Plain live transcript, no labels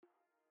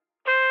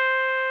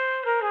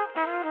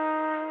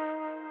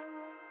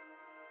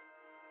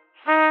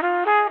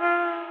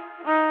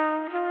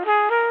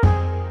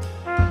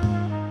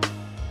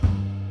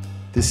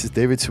This is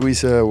David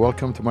Suisa.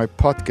 Welcome to my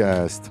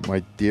podcast. My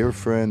dear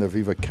friend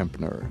Aviva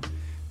Kempner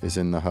is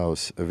in the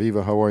house.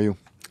 Aviva, how are you?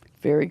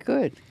 Very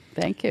good.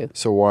 Thank you.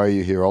 So why are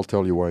you here? I'll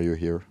tell you why you're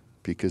here.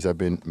 Because I've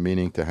been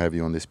meaning to have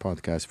you on this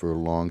podcast for a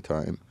long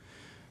time.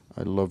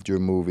 I loved your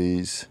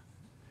movies.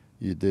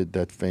 You did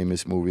that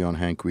famous movie on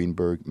Hank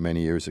Greenberg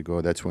many years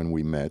ago. That's when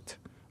we met.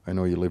 I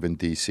know you live in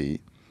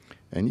D.C.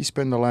 And you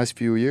spent the last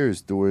few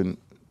years doing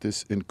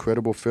this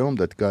incredible film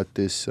that got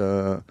this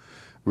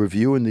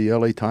review in the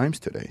L.A. Times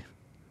today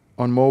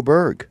on Mo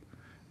Berg.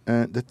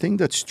 And the thing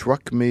that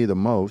struck me the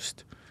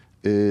most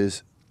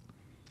is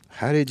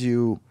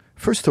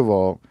first of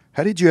all,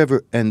 how did you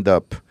ever end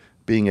up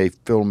being a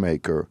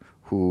filmmaker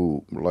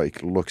who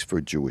looks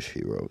for Jewish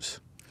heroes?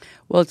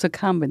 Well, it's a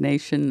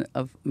combination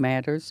of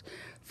matters.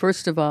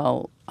 First of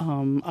all,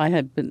 I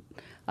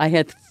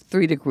had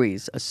 3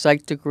 degrees: a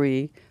psych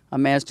degree, a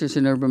master's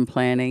in urban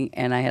planning,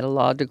 and I had a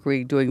law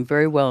degree, doing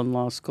very well in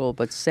law school.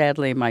 But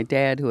sadly, my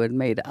father, who had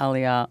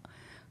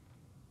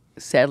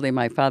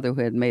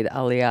made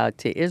Aliyah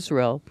to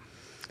Israel,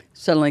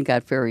 suddenly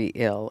got very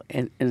ill.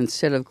 And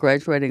instead of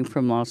graduating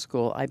from law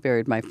school, I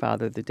buried my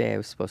father the day I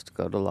was supposed to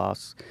go to law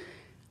school.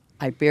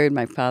 I buried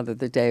my father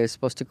the day I was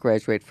supposed to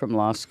graduate from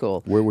law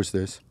school. Where was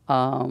this?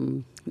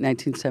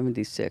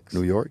 1976.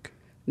 New York?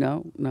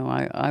 No.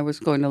 I was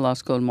going to law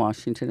school in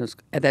Washington. It was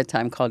at that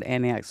time called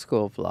Antioch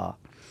School of Law.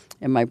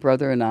 And my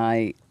brother and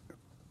I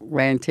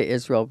ran to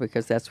Israel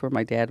because that's where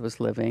my dad was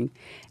living.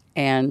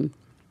 And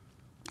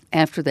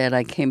after that,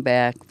 I came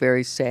back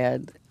very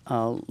sad,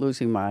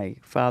 losing my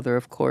father,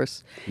 of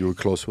course. You were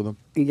close with him?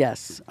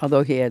 Yes,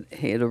 although he had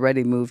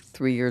already moved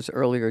 3 years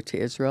earlier to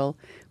Israel.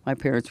 My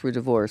parents were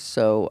divorced,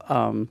 so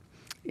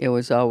it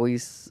was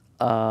always,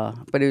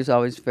 but he was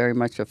always very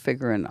much a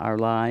figure in our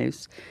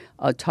lives.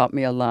 Taught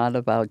me a lot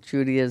about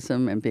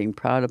Judaism and being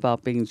proud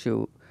about being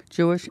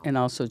Jewish, and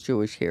also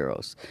Jewish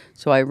heroes.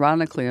 So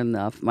ironically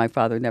enough, my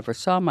father never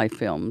saw my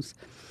films.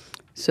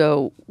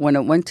 So when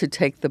it went to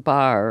take the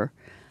bar,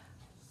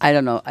 I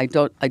don't know. I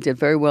did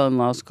very well in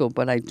law school,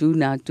 but I do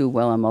not do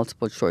well on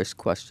multiple choice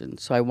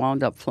questions. So I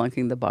wound up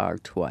flunking the bar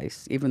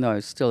twice, even though I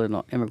was still in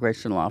an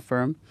immigration law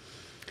firm.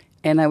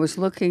 And I was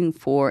looking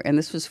for, and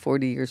this was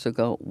 40 years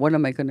ago, what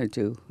am I going to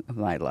do in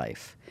my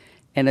life?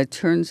 And it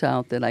turns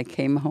out that I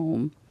came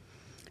home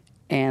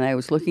and I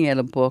was looking at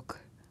a book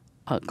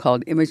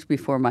called Image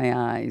Before My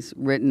Eyes,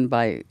 written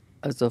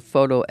as a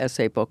photo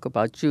essay book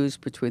about Jews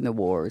between the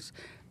wars,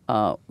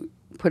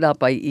 put out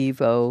by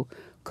Aviva,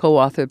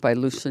 co-authored by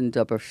Lucien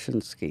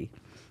Dobrzynski.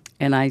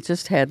 And I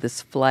just had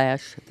this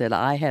flash that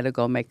I had to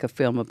go make a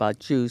film about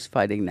Jews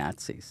fighting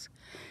Nazis.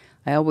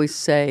 I always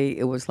say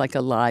it was like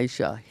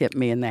Elijah hit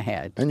me in the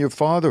head. And your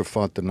father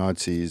fought the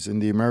Nazis in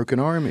the American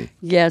Army.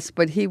 Yes,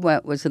 but he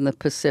was in the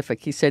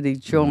Pacific. He said he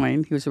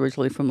joined. He was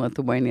originally from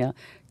Lithuania,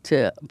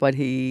 but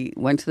he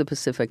went to the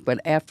Pacific. But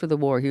after the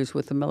war, he was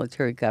with the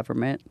military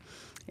government.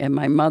 And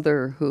my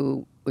mother,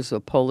 who was a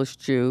Polish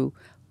Jew,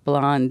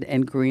 blonde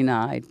and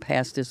green-eyed,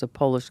 passed as a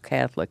Polish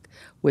Catholic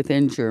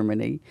within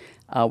Germany,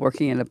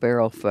 working in a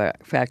barrel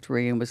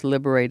factory, and was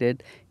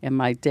liberated. And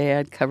my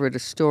dad covered a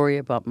story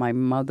about my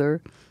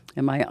mother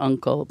and my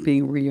uncle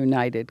being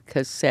reunited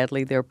because,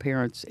 sadly, their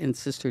parents and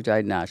sister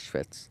died in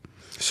Auschwitz.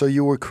 So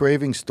you were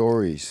craving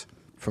stories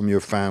from your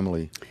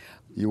family.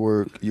 You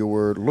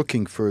were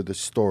looking for the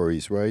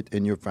stories, right,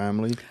 in your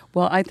family?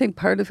 Well, I think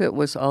part of it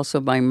was also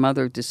my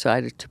mother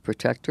decided to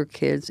protect her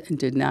kids and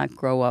did not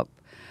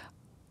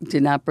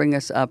bring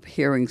us up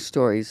hearing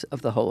stories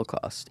of the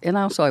Holocaust. And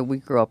also, we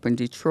grew up in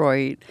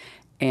Detroit,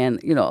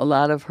 and, a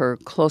lot of her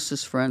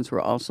closest friends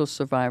were also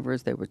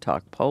survivors. They would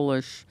talk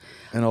Polish.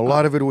 And a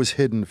lot of it was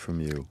hidden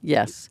from you.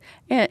 Yes.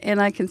 And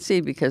I can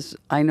see, because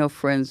I know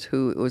friends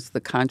who it was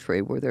the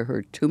contrary, where they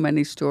heard too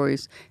many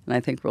stories, and I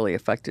think really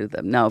affected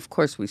them. Now, of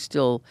course, we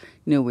still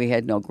knew we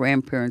had no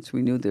grandparents.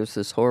 We knew there was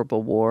this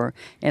horrible war.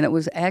 And it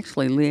was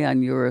actually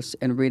Leon Uris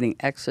and reading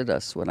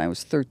Exodus when I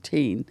was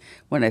 13,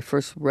 when I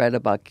first read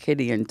about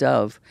Kitty and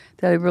Dove,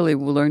 that I really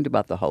learned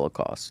about the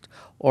Holocaust.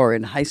 Or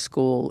in high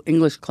school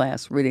English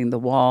class, reading The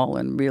Wall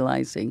and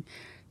realizing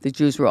the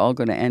Jews were all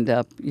going to end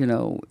up,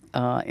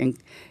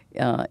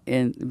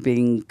 in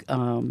being,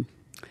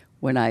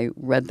 when I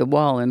read The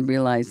Wall and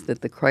realized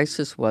that the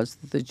crisis was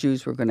that the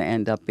Jews were going to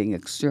end up being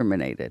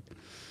exterminated.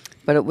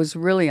 But it was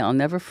really, I'll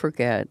never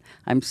forget,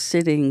 I'm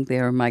sitting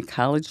there in my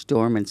college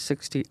dorm in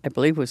I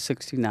believe it was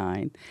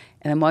 69,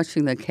 and I'm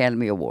watching the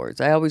Academy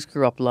Awards. I always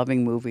grew up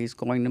loving movies,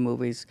 going to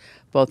movies,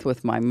 both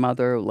with my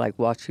mother, like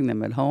watching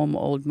them at home,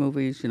 old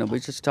movies. We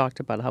just talked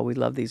about how we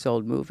love these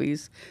old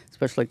movies,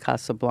 especially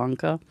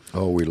Casablanca.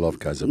 Oh, we love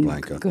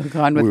Casablanca.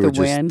 Gone with the Wind. We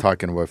were just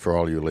talking about, for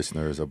all you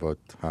listeners, about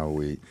how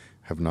we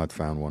have not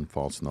found one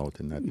false note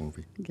in that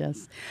movie.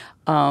 Yes.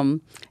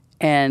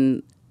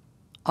 And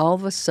all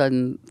of a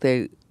sudden,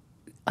 they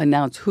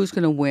announce who's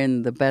going to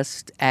win the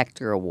Best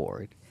Actor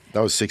award. That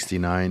was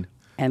 69.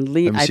 And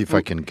Let me see if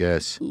I can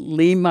guess.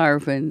 Lee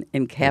Marvin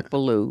in Cat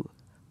Ballou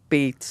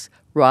beats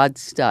Rod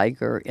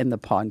Steiger in The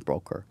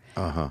Pawnbroker.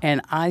 Uh-huh.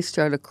 And I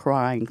started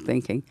crying,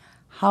 thinking,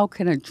 how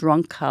can a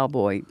drunk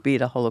cowboy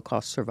beat a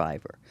Holocaust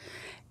survivor?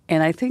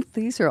 And I think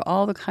these are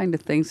all the kind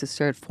of things that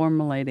started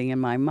formulating in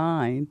my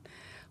mind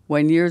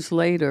when years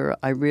later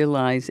I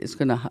realized it's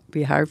going to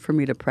be hard for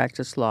me to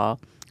practice law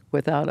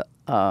without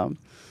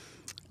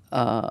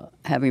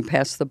having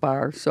passed the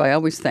bar. So I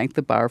always thank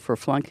the bar for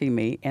flunking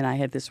me. And I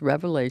had this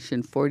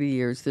revelation 40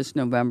 years this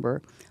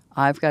November.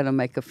 I've got to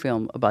make a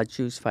film about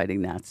Jews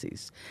fighting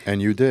Nazis.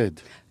 And you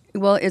did.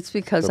 Well, it's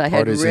because The I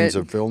had Partisans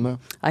of Vilna?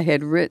 I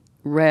had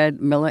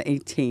read Miller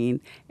 18,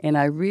 and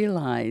I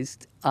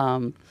realized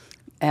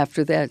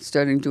after that,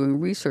 starting doing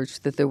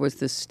research, that there was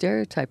this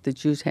stereotype that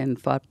Jews hadn't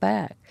fought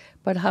back.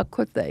 But how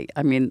could they?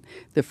 I mean,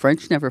 the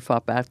French never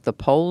fought back. The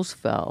Poles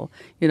fell.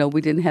 You know, we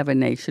didn't have a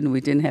nation.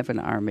 We didn't have an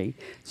army.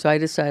 So I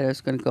decided I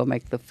was going to go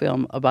make the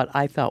film about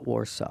I Thought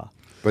Warsaw.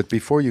 But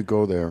before you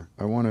go there,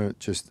 I want to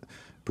just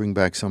bring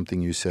back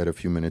something you said a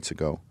few minutes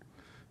ago,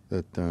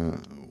 that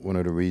one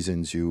of the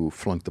reasons you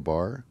flunked the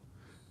bar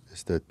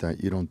is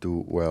that you don't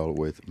do well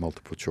with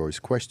multiple choice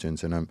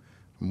questions. And I'm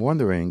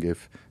wondering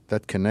if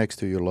that connects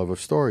to your love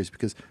of stories,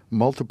 because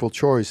multiple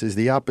choice is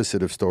the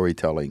opposite of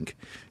storytelling.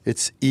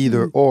 It's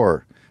either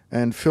or.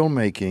 And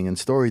filmmaking and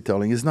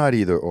storytelling is not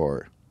either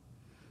or.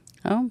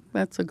 Oh,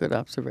 that's a good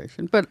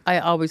observation. But I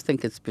always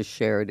think it's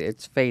beshared.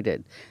 It's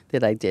fated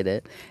that I did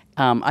it.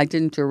 I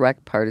didn't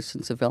direct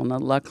Partisans of Vilna.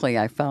 Luckily,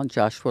 I found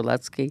Josh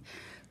Woletsky,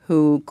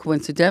 who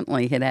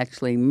coincidentally had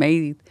actually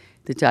made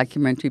the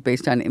documentary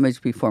based on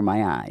Image Before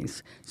My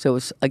Eyes. So it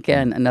was,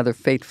 again, another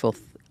fateful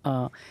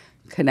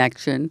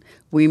connection.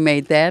 We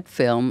made that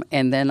film,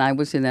 and then I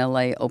was in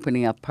L.A.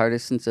 opening up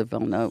Partisans of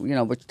Vilna,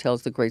 which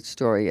tells the great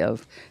story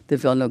of the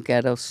Vilna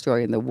ghetto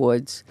story in the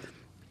woods.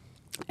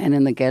 And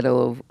in the ghetto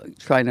of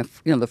trying to,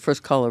 the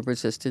first call of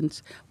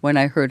resistance, when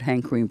I heard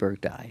Hank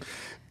Greenberg die.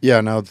 Yeah,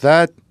 now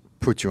that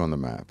put you on the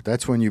map.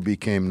 That's when you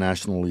became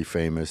nationally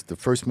famous. The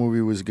first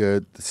movie was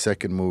good. The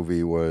second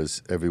movie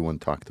was everyone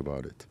talked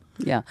about it.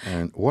 Yeah.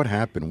 And what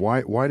happened?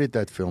 Why did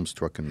that film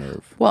struck a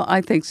nerve? Well, I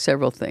think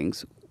several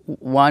things.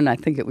 One, I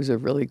think it was a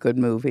really good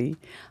movie.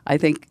 I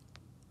think,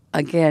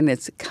 again,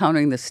 it's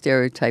countering the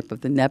stereotype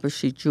of the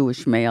nebbishy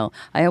Jewish male.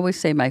 I always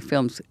say my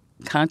films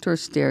counter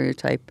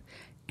stereotype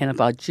and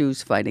about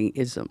Jews fighting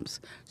isms.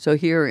 So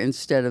here,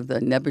 instead of the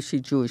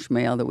nebbishy Jewish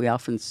male that we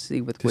often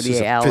see with This Woody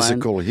is a Allen,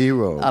 physical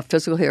hero. a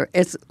physical hero.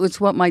 It's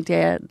what my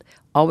dad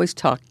always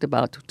talked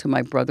about to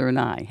my brother and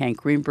I. Hank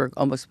Greenberg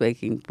almost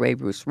breaking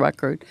Babe Ruth's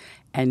record,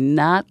 and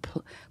not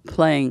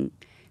playing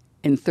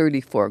in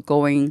 34,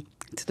 going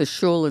to the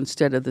shul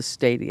instead of the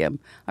stadium.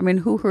 I mean,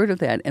 who heard of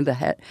that? And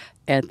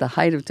at the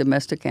height of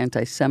domestic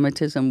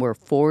anti-Semitism, where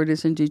Ford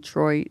is in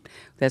Detroit,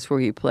 that's where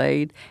he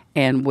played,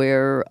 and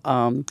where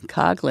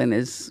Coughlin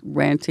is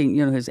ranting,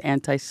 his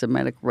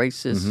anti-Semitic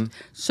racist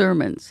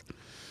sermons.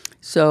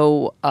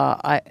 So,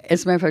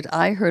 as a matter of fact,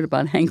 I heard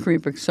about Hank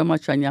Greenberg so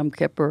much on Yom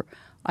Kippur,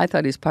 I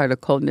thought he's part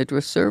of Kol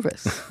Nidra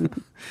service.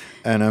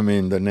 And I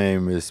mean, the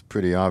name is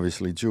pretty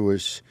obviously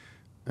Jewish.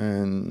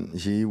 And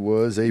he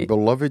was a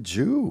beloved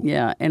Jew.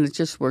 Yeah, and it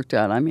just worked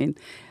out. I mean,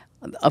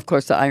 of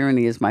course, the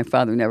irony is my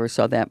father never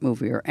saw that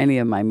movie or any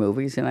of my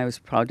movies, and I was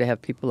proud to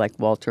have people like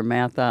Walter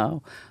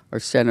Matthau or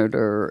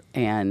Senator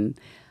and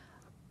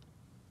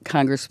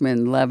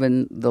Congressman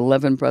Levin, the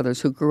Levin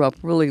brothers, who grew up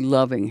really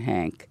loving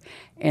Hank.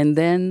 And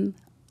then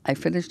I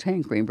finished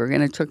Hank Greenberg,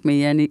 and it took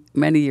me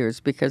many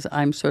years because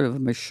I'm sort of a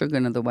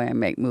Meshuggah of the way I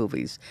make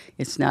movies.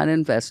 It's not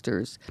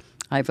investors.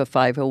 I have a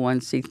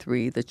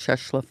 501c3, the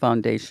Cheshla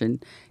Foundation,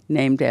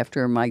 named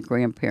after my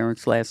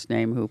grandparents' last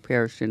name, who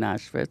perished in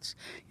Auschwitz,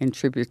 in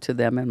tribute to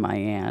them and my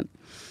aunt.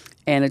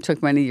 And it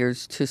took many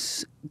years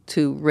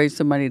to raise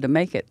the money to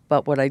make it.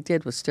 But what I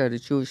did was start a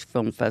Jewish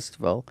film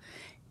festival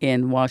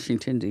in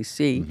Washington,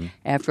 D.C.,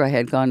 after I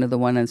had gone to the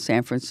one in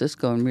San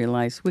Francisco and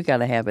realized we got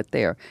to have it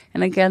there.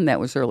 And again,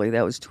 that was early.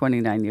 That was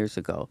 29 years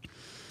ago.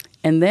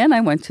 And then I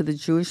went to the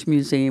Jewish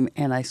Museum,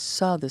 and I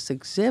saw this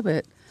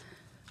exhibit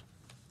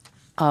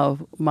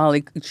of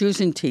Jews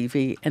in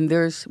TV, and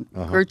there's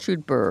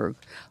Gertrude Berg,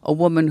 a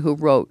woman who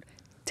wrote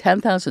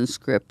 10,000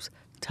 scripts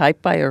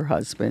typed by her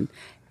husband,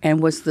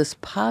 and was this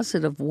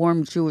positive,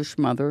 warm Jewish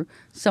mother,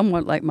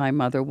 somewhat like my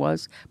mother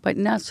was, but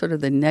not sort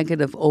of the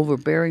negative,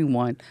 overbearing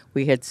one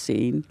we had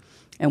seen.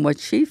 And what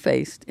she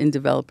faced in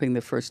developing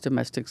the first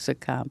domestic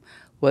sitcom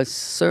was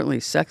certainly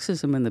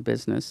sexism in the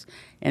business,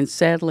 and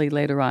sadly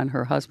later on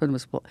her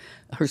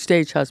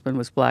stage husband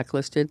was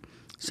blacklisted.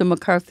 So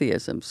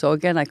McCarthyism. So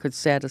again, I could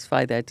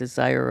satisfy that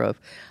desire of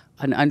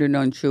an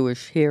underknown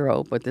Jewish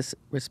hero, but this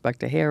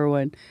respect a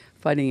heroine,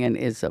 fighting an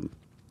ism.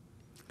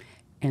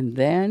 And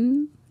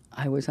then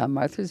I was on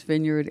Martha's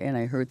Vineyard, and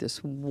I heard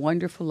this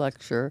wonderful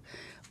lecture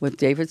with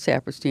David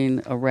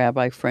Saperstein, a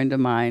rabbi friend of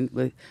mine,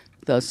 with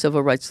the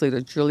civil rights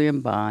leader Julian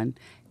Bond,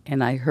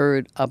 and I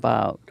heard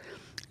about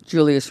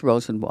Julius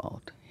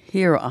Rosenwald.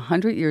 Here,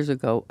 100 years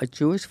ago, a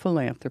Jewish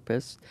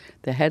philanthropist,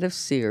 the head of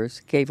Sears,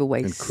 gave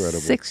away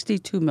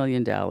 $62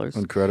 million.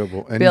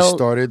 Incredible. And he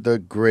started the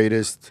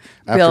greatest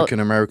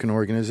African-American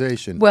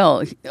organization.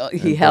 Well,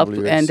 he helped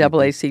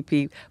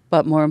NAACP,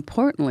 but more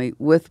importantly,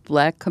 with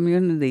black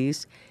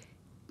communities,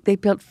 they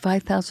built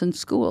 5,000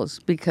 schools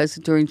because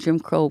during Jim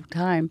Crow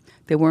time,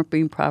 they weren't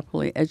being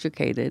properly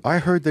educated. I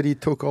heard that he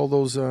took all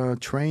those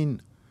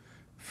train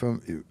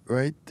from,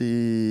 right?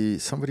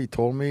 Somebody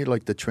told me,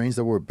 like, the trains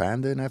that were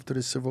abandoned after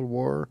the Civil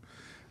War,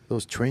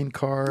 those train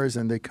cars,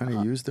 and they kind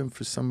of used them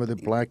for some of the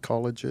black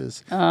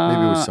colleges. Maybe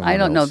it was someone I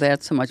don't know else.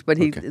 that so much, but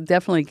he Okay.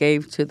 definitely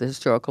gave to the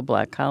historical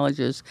black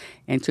colleges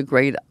and to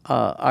great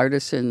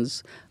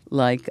artisans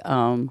like,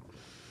 God,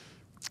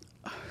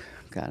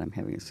 I'm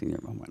having a senior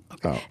moment.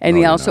 Okay. Oh, And no,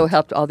 he you're also not.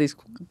 helped all these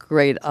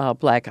great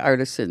black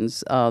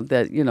artisans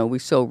that, we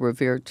so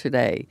revere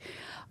today.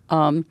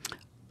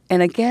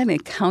 And again,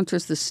 it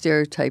counters the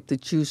stereotype that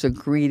Jews are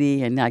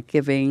greedy and not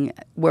giving,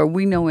 where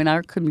we know in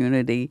our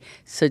community,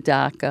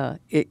 tzedakah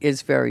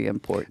is very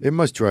important. It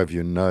must drive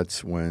you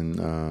nuts when,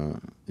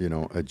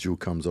 a Jew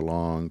comes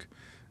along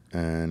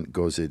and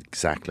goes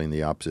exactly in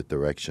the opposite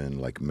direction,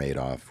 like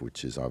Madoff,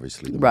 which is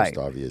obviously the Right.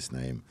 most obvious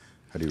name.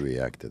 How do you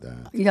react to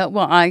that? Yeah,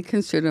 well, I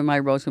consider my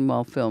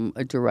Rosenwald film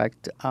a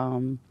direct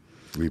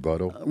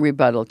Rebuttal?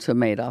 rebuttal to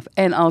Madoff.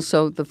 And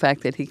also the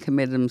fact that he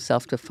committed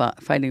himself to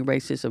fighting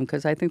racism,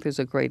 because I think there's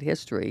a great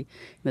history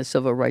in the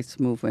civil rights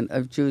movement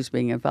of Jews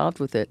being involved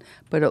with it,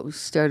 but it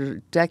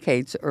started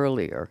decades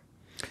earlier.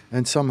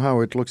 And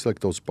somehow it looks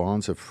like those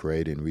bonds have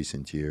frayed in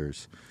recent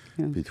years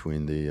Yeah.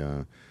 between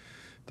the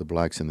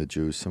blacks and the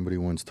Jews. Somebody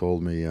once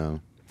told me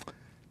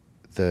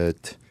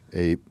that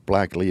a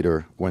black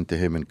leader went to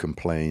him and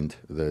complained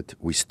that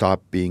we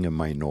stopped being a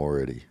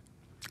minority.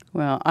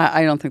 Well,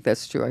 I don't think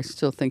that's true. I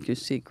still think you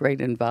see great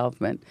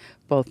involvement,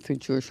 both through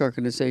Jewish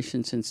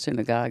organizations and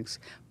synagogues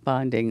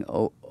bonding,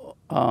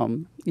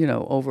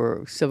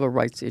 over civil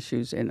rights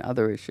issues and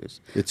other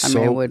issues.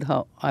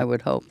 I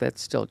would hope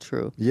that's still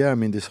true. Yeah, I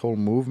mean, this whole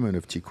movement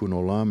of tikkun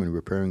olam and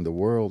repairing the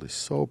world is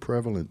so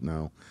prevalent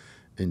now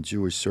in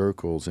Jewish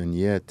circles, and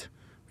yet,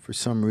 for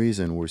some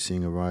reason, we're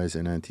seeing a rise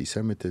in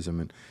anti-Semitism.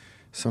 And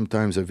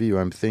sometimes,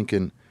 Aviva, I'm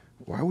thinking,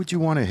 why would you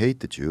want to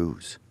hate the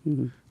Jews?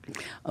 Mm-hmm.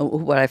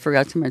 What I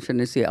forgot to mention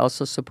is he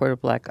also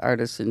supported black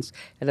artisans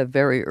at a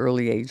very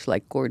early age,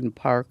 like Gordon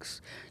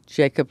Parks.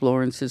 Jacob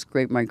Lawrence's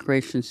Great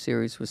Migration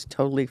series was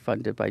totally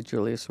funded by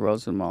Julius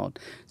Rosenwald.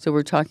 So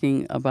we're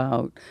talking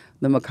about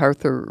the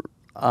MacArthur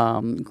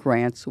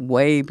grants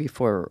way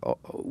before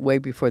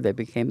they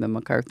became the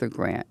MacArthur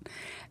grant.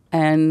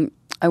 And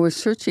I was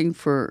searching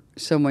for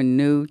someone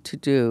new to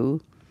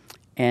do,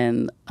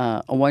 and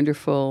a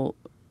wonderful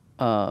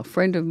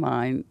friend of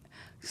mine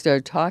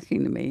started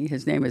talking to me.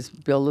 His name is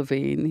Bill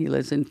Levine. He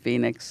lives in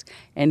Phoenix.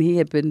 And he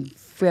had been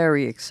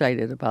very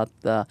excited about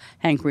the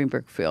Hank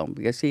Greenberg film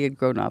because he had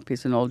grown up.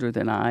 He's an older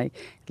than I,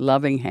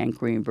 loving Hank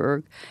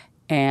Greenberg.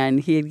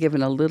 And he had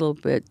given a little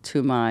bit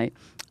to my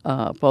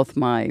both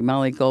my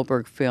Molly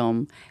Goldberg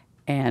film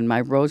and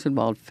my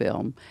Rosenwald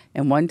film.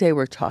 And one day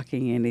we're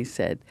talking, and he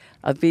said,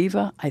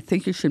 Aviva, I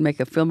think you should make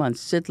a film on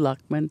Sid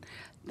Luckman,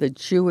 the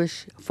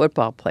Jewish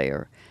football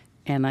player.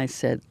 And I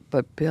said,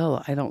 but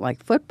Bill, I don't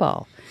like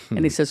football.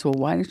 And he says, well,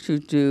 why don't you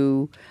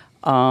do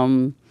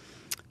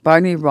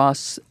Barney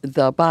Ross,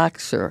 the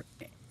boxer,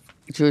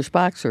 Jewish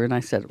boxer? And I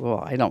said,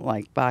 well, I don't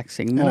like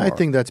boxing more. And I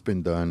think that's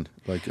been done.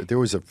 Like, there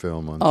was a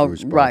film on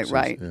Jewish right, boxers.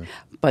 right. Yeah.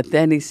 But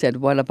then he said,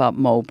 what about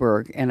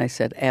Moberg? And I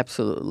said,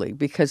 absolutely.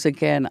 Because,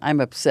 again,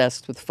 I'm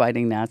obsessed with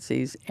fighting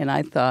Nazis. And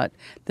I thought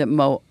that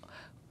Mo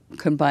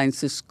combines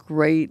this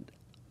great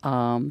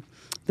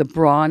the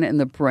brawn and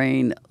the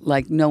brain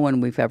like no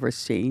one we've ever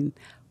seen,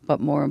 but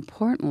more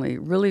importantly,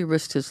 really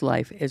risked his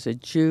life as a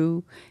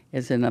Jew,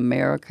 as an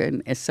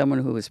American, as someone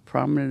who was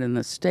prominent in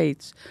the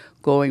States,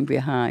 going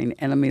behind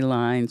enemy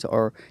lines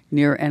or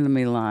near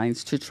enemy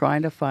lines to try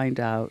to find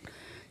out.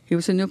 He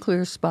was a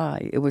nuclear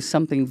spy. It was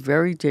something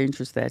very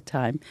dangerous that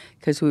time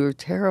because we were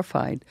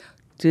terrified.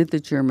 Did the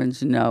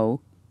Germans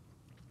know?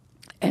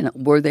 And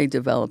were they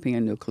developing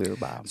a nuclear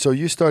bomb? So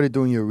you started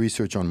doing your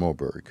research on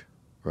Moberg,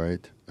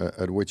 right?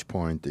 At which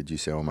point did you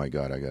say, oh, my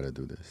God, I got to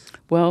do this?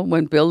 Well,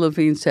 when Bill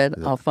Levine said,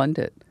 I'll fund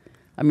it.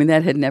 I mean,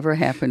 that had never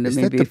happened to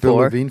me before. Is that the Bill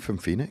Levine from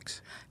Phoenix?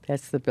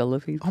 That's the Bill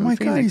Levine from Oh, my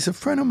Phoenix. God, he's a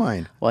friend of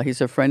mine. Well,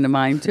 he's a friend of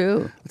mine,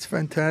 too. That's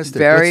fantastic.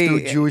 Very,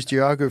 Let's do Jewish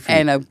geography.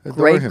 And a Adore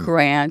great him.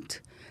 grant,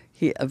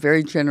 a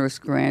very generous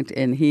grant,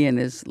 and he and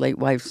his late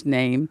wife's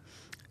name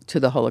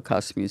to the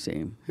Holocaust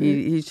Museum.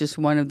 He's just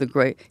one of the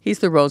great, he's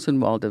the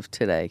Rosenwald of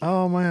today.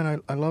 Oh,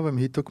 man, I love him.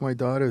 He took my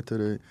daughter to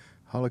the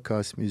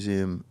Holocaust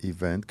Museum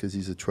event because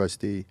he's a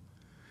trustee.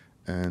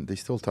 And they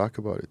still talk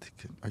about it.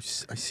 I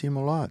see him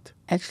a lot.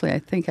 Actually, I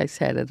think I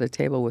sat at a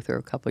table with her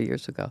a couple of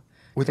years ago.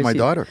 With my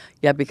daughter?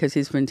 Yeah, because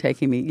he's been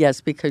taking me.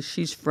 Yes, because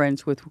she's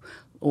friends with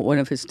one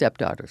of his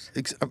stepdaughters.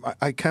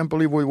 I can't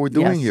believe what we're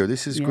doing Yes. here.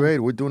 This is great.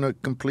 We're doing a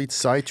complete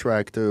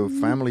sidetrack to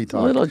family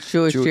talk. A little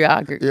Jewish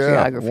geography.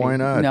 Why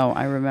not? No,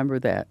 I remember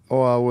that.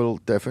 Oh, I will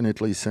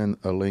definitely send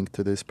a link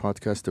to this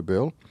podcast to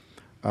Bill.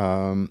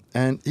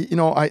 And, you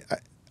know,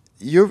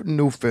 your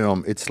new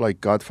film, it's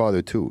like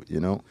Godfather 2, you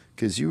know,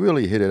 because you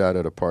really hit it out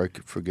of the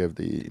park, forgive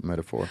the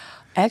metaphor.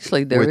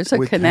 Actually, there is a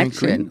with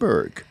connection. Hank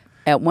Greenberg.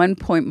 at one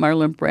point,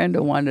 Marlon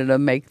Brando wanted to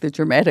make the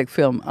dramatic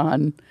film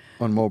on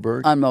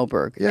Moberg? On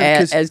Moberg,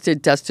 Yeah, as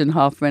did Dustin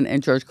Hoffman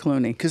and George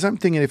Clooney. Because I'm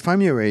thinking, if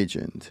I'm your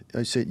agent,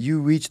 I said,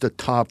 you reached the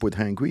top with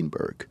Hank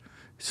Greenberg.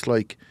 It's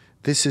like,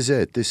 this is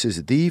it. This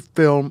is the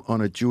film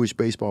on a Jewish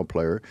baseball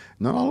player.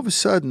 Now, all of a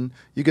sudden,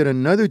 you get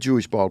another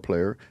Jewish ball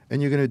player,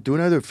 and you're going to do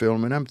another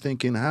film. And I'm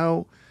thinking,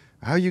 how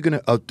are you going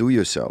to outdo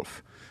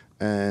yourself?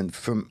 And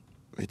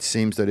it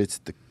seems that it's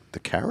the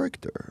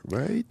character,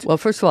 right? Well,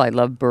 first of all, I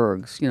love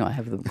Bergs. You know, I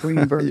have the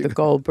Greenberg, the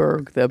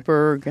Goldberg, the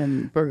Berg,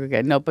 and Berg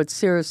again. No, but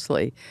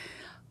seriously,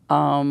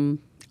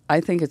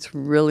 I think it's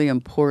really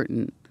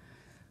important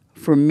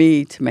for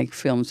me to make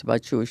films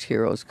about Jewish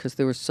heroes because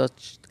there was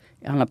such,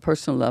 on a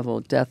personal level,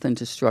 death and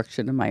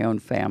destruction in my own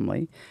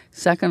family.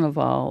 Second of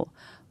all,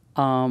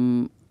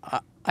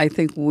 I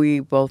think we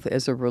both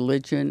as a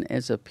religion,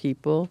 as a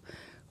people,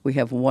 we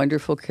have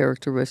wonderful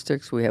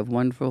characteristics, we have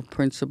wonderful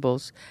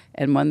principles,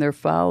 and when they're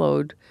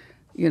followed,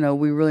 you know,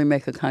 we really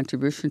make a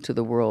contribution to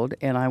the world,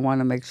 and I want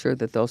to make sure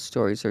that those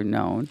stories are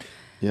known.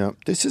 Yeah,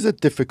 this is a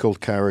difficult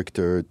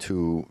character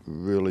to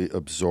really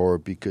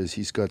absorb because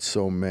he's got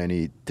so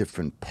many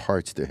different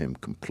parts to him,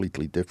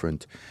 completely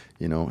different.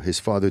 You know, his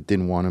father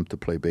didn't want him to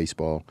play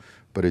baseball,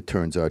 but it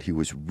turns out he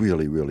was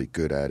really, really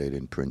good at it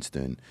in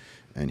Princeton,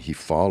 and he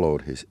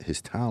followed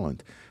his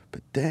talent.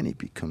 But then he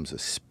becomes a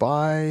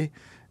spy,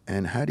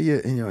 and how do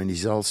you know, and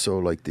he's also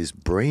like this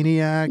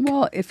brainiac.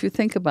 Well, if you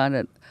think about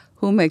it,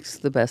 who makes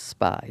the best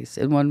spies?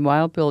 And when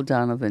Wild Bill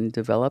Donovan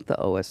developed the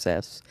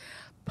OSS,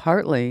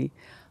 partly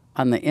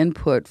on the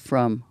input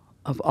from,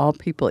 of all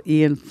people,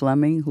 Ian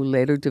Fleming, who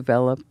later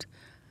developed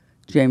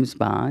James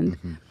Bond.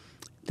 Mm-hmm.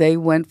 They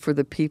went for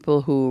the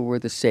people who were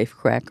the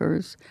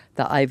safecrackers,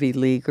 the Ivy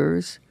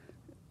Leaguers.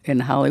 In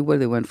Hollywood,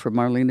 they went for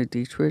Marlene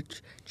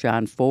Dietrich,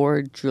 John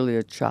Ford,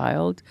 Julia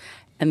Child.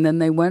 And then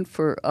they went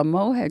for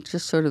Mo had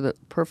just sort of the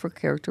perfect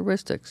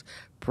characteristics,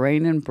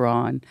 brain and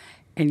brawn.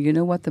 And you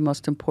know what the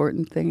most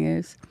important thing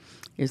is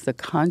the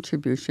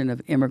contribution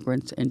of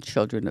immigrants and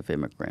children of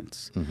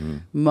immigrants. Mm-hmm.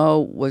 Mo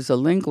was a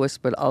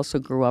linguist, but also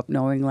grew up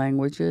knowing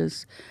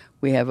languages.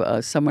 We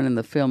have someone in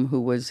the film who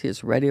was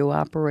his radio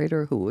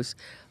operator, who was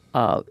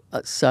a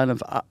son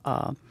of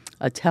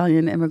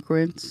Italian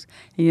immigrants.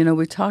 And, you know,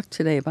 we talked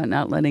today about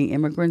not letting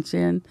immigrants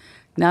in,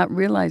 not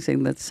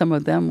realizing that some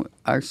of them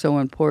are so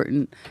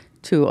important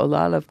to a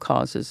lot of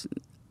causes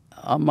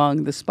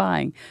among the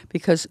spying,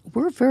 because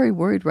we're very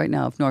worried right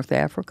now of North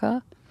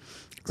Africa.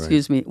 Right.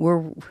 Excuse me.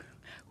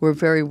 We're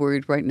very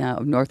worried right now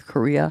of North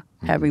Korea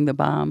having the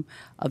bomb,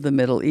 of the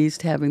Middle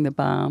East having the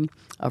bomb,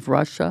 of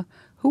Russia.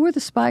 Who are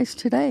the spies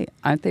today?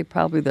 Aren't they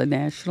probably the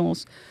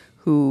nationals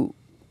who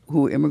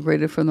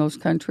immigrated from those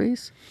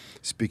countries?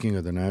 Speaking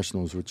of the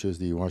Nationals, which is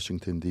the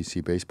Washington,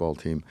 D.C. baseball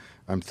team,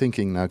 I'm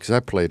thinking now, because I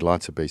played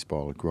lots of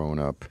baseball growing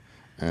up.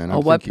 And I'm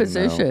what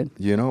position?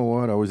 Now, you know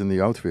what? I was in the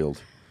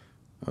outfield.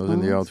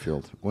 In the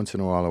outfield. Once in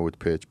a while I would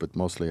pitch, but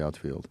mostly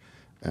outfield.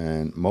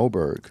 And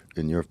Moberg,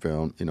 in your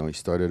film, you know, he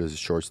started as a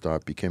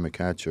shortstop, became a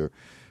catcher.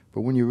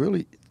 But when you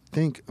really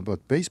think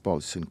about baseball,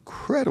 it's an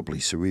incredibly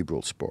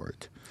cerebral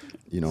sport.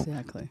 You know,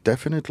 exactly.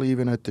 Definitely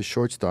even at the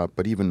shortstop,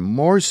 but even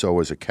more so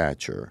as a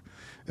catcher.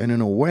 And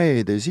in a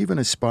way, there's even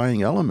a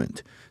spying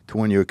element to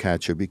when you're a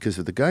catcher, because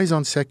if the guy's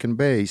on second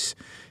base,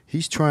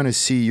 he's trying to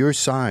see your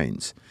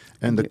signs.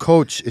 And the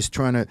coach is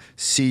trying to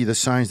see the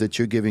signs that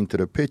you're giving to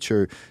the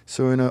pitcher.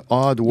 So in an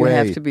odd way. You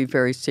have to be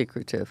very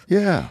secretive.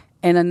 Yeah.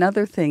 And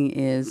another thing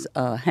is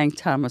Hank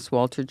Thomas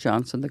Walter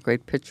Johnson, the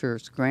great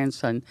pitcher's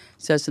grandson,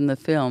 says in the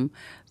film,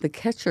 the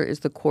catcher is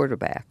the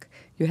quarterback.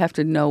 You have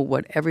to know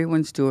what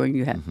everyone's doing.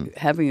 You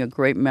having a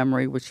great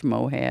memory, which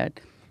Mo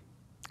had,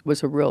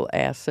 was a real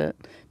asset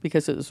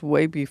because it was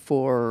way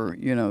before,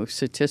 you know,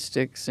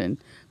 statistics and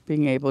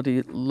being able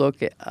to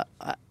look at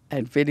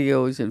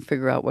videos and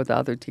figure out what the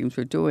other teams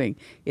were doing.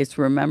 It's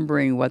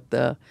remembering what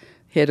the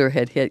hitter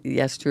had hit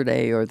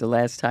yesterday or the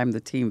last time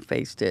the team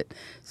faced it.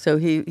 So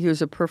he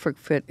was a perfect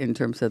fit in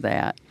terms of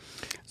that.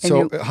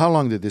 And so how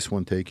long did this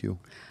one take you?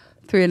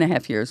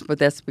 3.5 years, but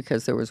that's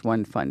because there was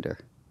one funder.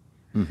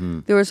 Mm-hmm.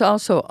 There was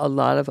also a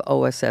lot of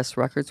OSS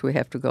records we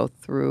have to go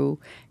through,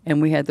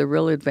 and we had the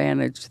real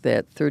advantage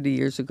that 30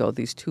 years ago,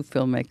 these two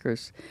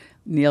filmmakers,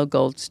 Neil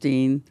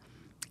Goldstein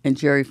and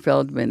Jerry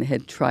Feldman,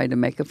 had tried to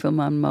make a film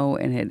on Mo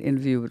and had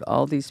interviewed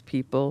all these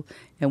people,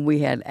 and we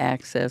had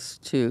access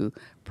to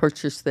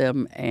purchase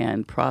them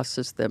and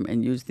process them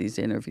and use these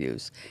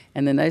interviews.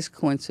 And the nice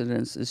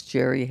coincidence is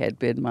Jerry had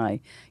been my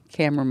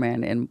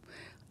cameraman in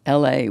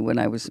L.A. when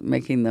I was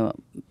making the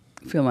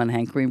film on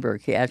Hank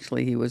Greenberg.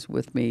 He was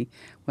with me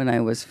when I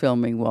was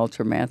filming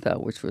Walter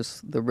Matthau, which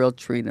was the real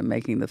treat in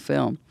making the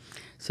film.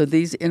 So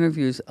these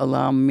interviews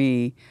allow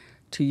me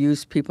to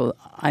use people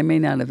I may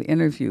not have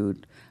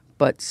interviewed,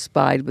 but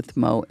spied with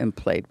Mo and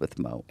played with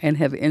Mo and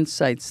have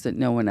insights that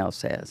no one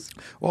else has.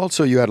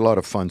 Also, you had a lot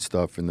of fun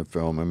stuff in the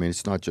film. I mean,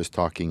 it's not just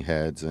talking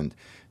heads and,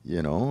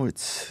 you know,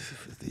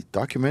 the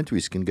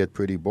documentaries can get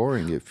pretty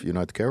boring if you're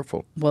not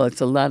careful. Well,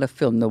 it's a lot of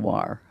film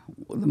noir.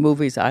 The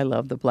movies I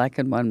love, the black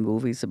and white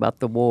movies about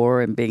the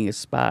war and being a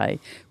spy,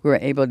 we were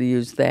able to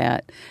use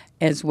that.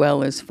 as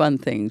well as fun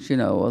things. A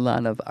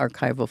lot of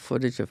archival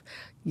footage of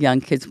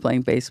young kids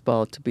playing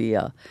baseball to be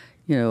a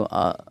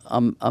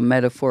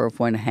metaphor of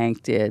when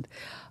Hank did.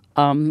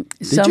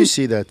 Did you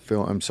see that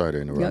film? I'm sorry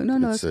to interrupt.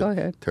 No, It's go a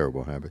ahead.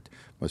 terrible habit.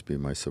 Must be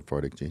my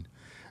Sephardic gene.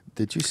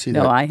 Did you see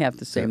No, that? I have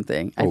the same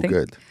thing. I Oh, think,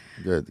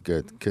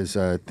 good. Because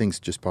things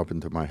just pop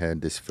into my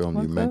head. This film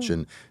you Okay.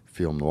 mentioned,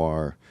 film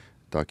noir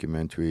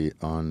documentary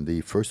on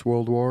the First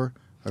World War.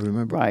 I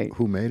remember. Right.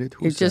 Who made it?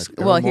 He Who's just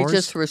that? Errol he Morris?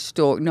 just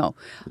restored. No,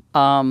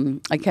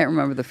 I can't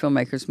remember the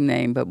filmmaker's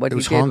name, but what It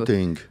was he did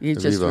haunting, he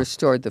just Aviva.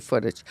 restored the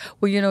footage.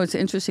 Well, it's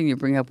interesting you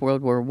bring up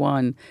World War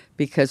I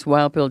because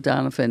Wild Bill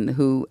Donovan,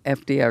 who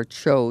FDR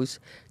chose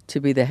to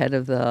be the head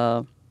of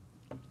the,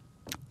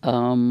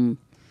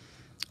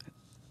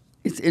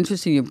 it's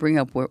interesting you bring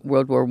up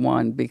World War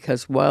I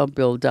because Wild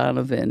Bill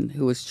Donovan,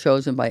 who was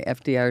chosen by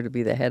FDR to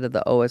be the head of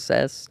the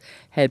OSS,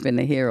 had been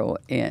a hero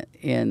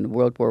in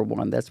World War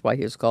I. That's why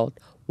he was called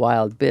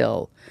Wild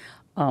Bill,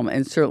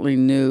 and certainly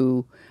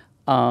knew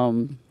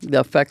the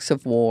effects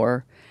of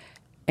war.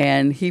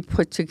 And he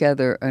put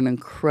together an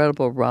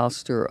incredible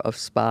roster of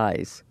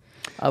spies,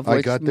 of I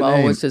which got the Mo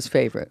name. was his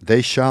favorite.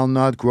 They Shall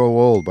Not Grow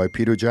Old by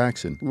Peter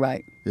Jackson.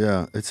 Right.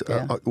 Yeah, it's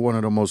Yeah. one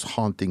of the most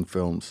haunting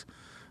films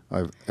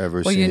I've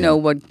ever Well,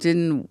 seen. what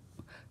didn't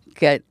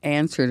get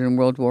answered in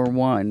World War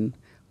I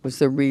was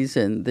the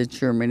reason that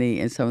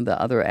Germany and some of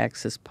the other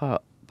Axis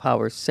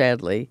powers,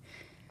 sadly,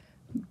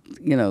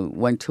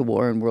 went to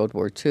war in World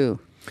War II.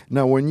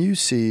 Now, when you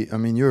see, I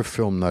mean, you're a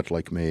film nut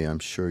like me. I'm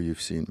sure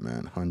you've seen,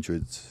 man,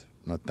 hundreds,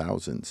 not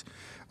thousands.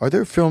 Are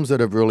there films that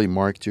have really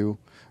marked you,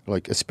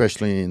 like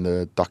especially in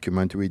the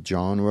documentary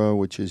genre,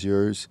 which is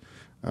yours?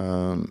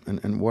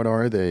 And what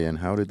are they, and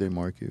how did they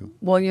mark you?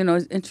 Well,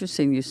 it's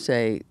interesting you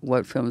say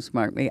what films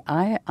mark me.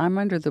 I'm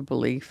under the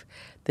belief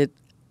that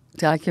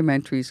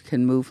documentaries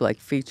can move like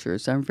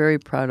features. I'm very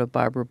proud of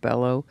Barbara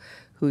Bello,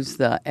 who's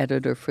the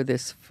editor for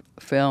this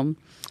film,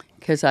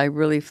 because I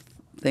really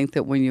think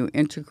that when you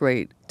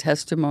integrate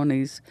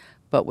testimonies,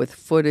 but with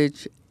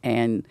footage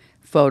and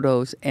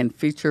photos and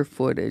feature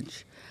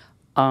footage,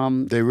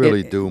 They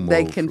really do move.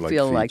 They can like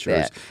feel like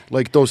features. that.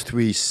 Like those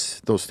three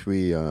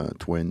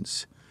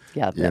twins.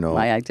 Yeah, You know.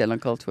 my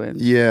identical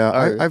twins. Yeah,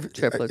 or I've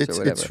triplets it's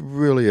or whatever. it's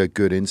really a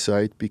good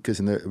insight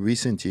because in the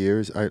recent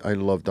years I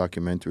love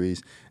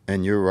documentaries,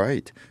 and you're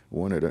right.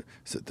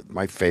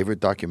 My favorite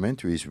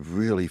documentaries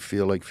really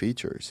feel like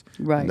features.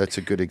 Right. And that's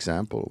a good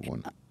example of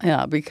one.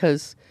 Yeah,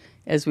 because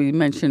as we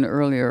mentioned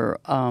earlier,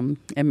 and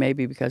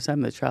maybe because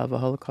I'm the child of a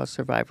Holocaust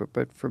survivor,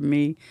 but for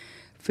me,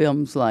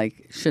 films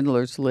like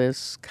Schindler's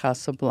List,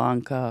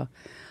 Casablanca,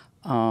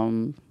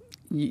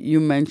 you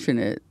mention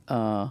it,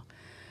 are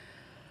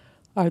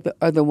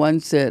the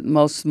ones that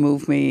most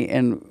move me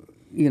and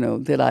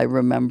that I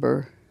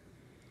remember.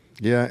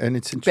 Yeah, and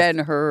it's interesting.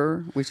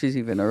 Ben-Hur, which is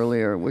even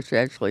earlier, which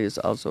actually is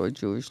also a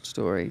Jewish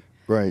story.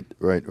 Right.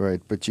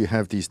 But you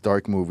have these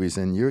dark movies,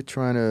 and you're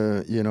trying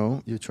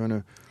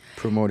to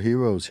promote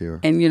heroes here.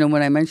 And,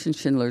 when I mentioned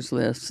Schindler's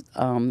List,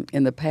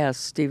 in the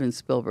past, Steven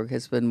Spielberg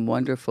has been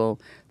wonderful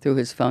through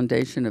his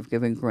foundation of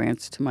giving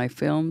grants to my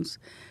films.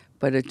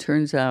 But it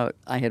turns out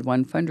I had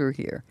one funder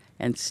here,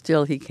 and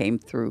still he came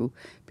through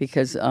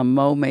because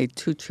Mo made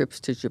 2 trips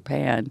to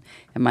Japan,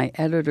 and my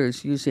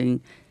editor's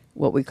using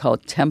what we call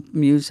temp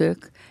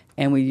music,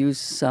 and we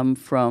used some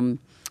from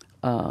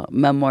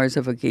Memoirs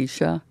of a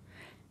Geisha.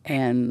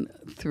 And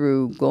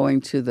through going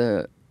to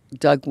the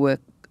Doug Wick,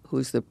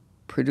 who's the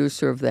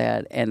producer of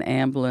that, and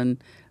Amblin,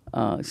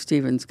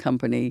 Stevens'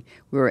 company,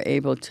 we were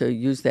able to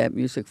use that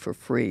music for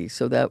free.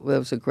 So that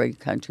was a great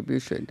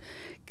contribution.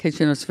 Because,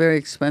 it's very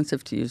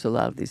expensive to use a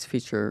lot of these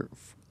feature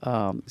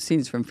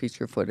scenes from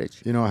feature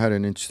footage. I had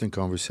an interesting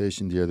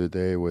conversation the other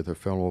day with a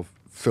fellow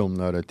film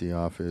nut at the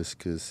office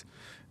because,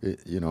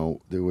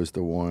 there was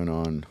the one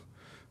on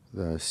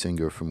the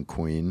singer from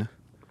Queen.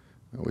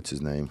 What's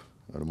his name?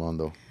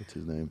 Armando. What's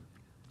his name?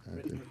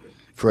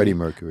 Freddie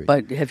Mercury.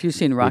 But have you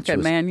seen which Rocket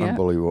was Man yet?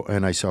 Unbelievable.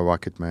 And I saw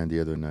Rocket Man the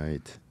other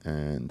night.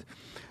 And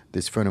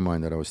this friend of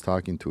mine that I was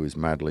talking to is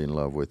madly in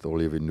love with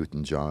Olivia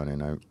Newton-John.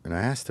 And I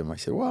asked him, I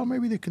said, well,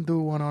 maybe they can do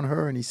one on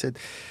her. And he said,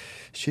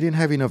 she didn't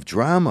have enough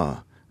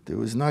drama. There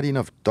was not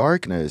enough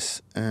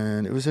darkness.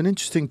 And it was an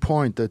interesting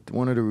point that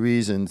one of the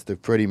reasons the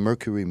Freddie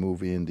Mercury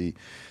movie and the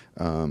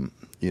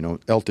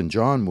Elton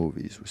John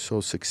movies were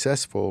so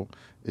successful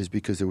is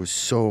because there was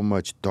so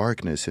much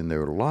darkness in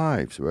their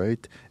lives,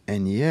 right?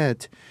 And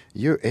yet,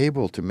 you're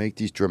able to make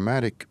these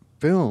dramatic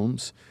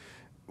films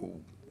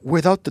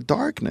without the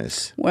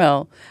darkness.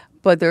 Well,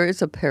 but there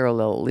is a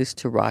parallel, at least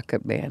to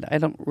Rocket Man. I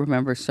don't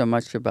remember so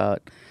much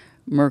about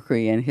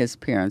Mercury and his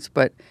parents,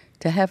 but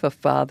to have a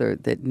father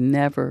that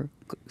never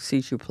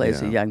sees you play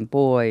as a Yeah. young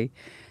boy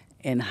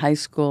in high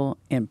school,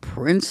 in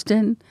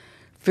Princeton,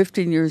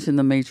 15 years in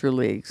the major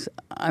leagues,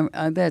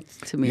 that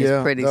to me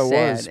is pretty that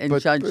sad was, and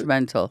but-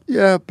 judgmental.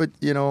 Yeah, but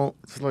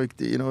it's like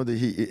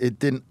he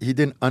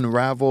didn't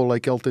unravel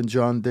like Elton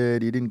John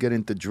did. He didn't get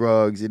into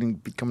drugs. He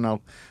didn't become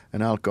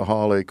an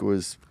alcoholic. It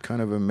was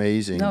kind of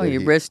amazing. No, that he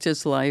risked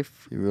his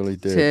life He really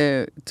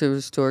did. to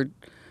restore,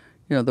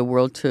 the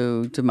world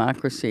to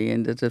democracy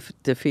and to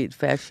defeat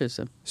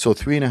fascism. So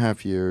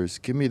 3.5 years.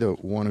 Give me the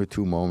one or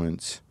two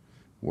moments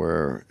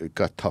where it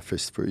got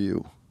toughest for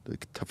you, the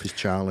toughest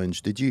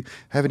challenge. Did you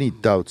have any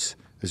doubts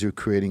as you're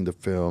creating the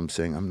film,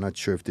 saying, I'm not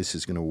sure if this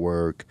is going to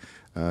work,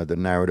 the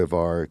narrative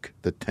arc,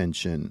 the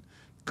tension,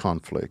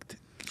 conflict?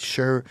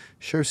 Share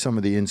some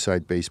of the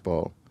inside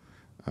baseball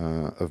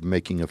of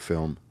making a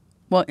film.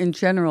 Well, in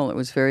general, it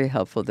was very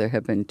helpful. There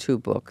have been two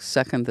books.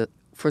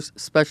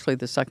 Especially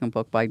the second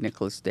book by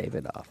Nicholas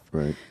Davidoff.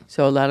 Right.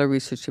 So a lot of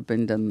research had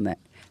been done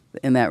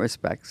in that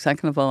respect.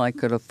 Second of all, I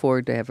could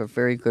afford to have a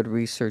very good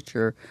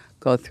researcher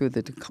go through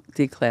the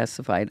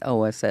declassified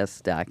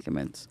OSS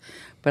documents.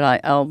 But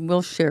I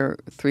will share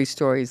 3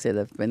 stories that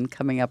have been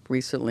coming up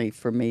recently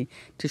for me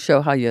to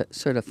show how you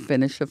sort of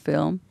finish a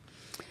film.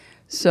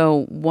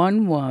 So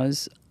one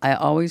was, I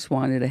always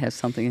wanted to have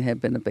something that had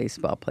been a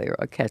baseball player,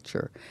 a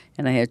catcher.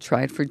 And I had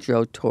tried for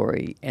Joe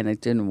Torre, and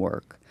it didn't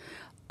work.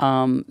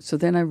 So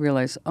then I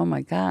realized, oh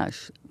my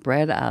gosh,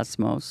 Brad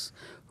Osmos,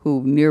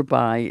 who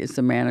nearby is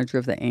the manager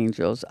of the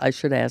Angels, I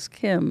should ask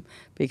him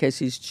because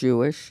he's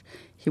Jewish.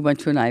 He went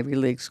to an Ivy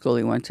League school.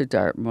 He went to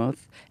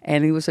Dartmouth,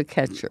 and he was a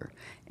catcher.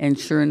 And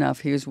sure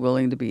enough, he was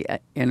willing to be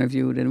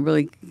interviewed and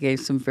really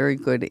gave some very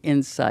good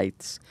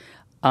insights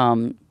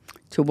to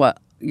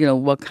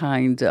what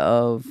kind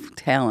of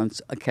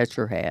talents a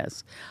catcher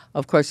has.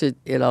 Of course,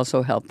 it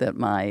also helped that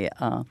my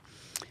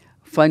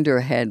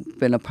funder had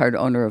been a part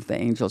owner of the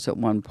Angels at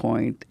one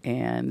point,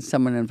 and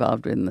someone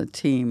involved in the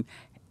team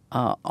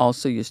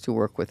also used to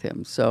work with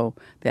him. So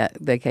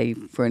that gave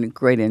for a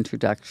great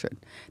introduction.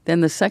 Then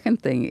the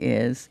second thing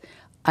is,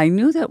 I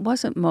knew that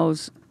wasn't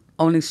Moe's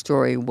only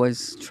story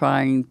was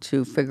trying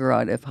to figure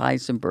out if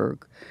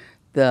Heisenberg,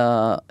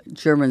 the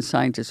German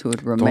scientist who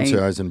had remained... Don't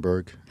say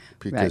Heisenberg,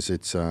 because Right.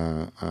 it's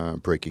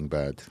Breaking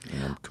Bad,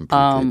 and I'm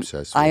completely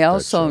obsessed with I that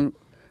also... show.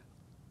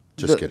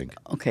 Just kidding.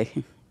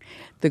 Okay.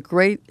 The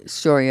great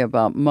story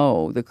about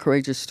Moe, the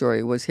courageous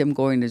story, was him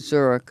going to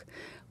Zurich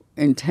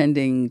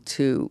intending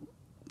to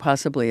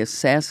possibly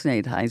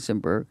assassinate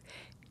Heisenberg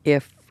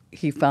if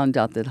he found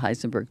out that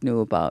Heisenberg knew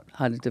about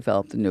how to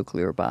develop the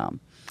nuclear bomb.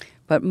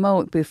 But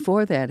Moe,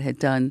 before that, had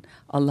done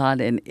a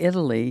lot in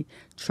Italy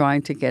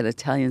trying to get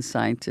Italian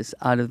scientists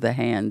out of the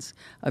hands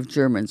of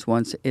Germans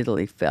once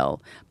Italy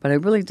fell. But I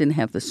really didn't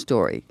have the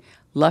story.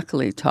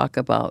 Luckily, talk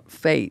about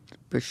fate,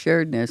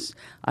 preparedness.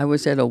 I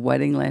was at a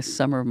wedding last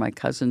summer of my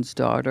cousin's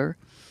daughter,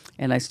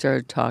 and I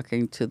started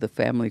talking to the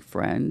family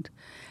friend.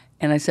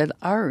 And I said,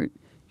 Art,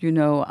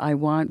 I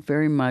want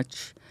very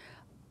much,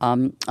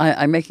 I'm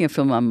making a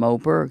film on Moe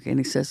Berg. And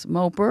he says,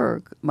 Moe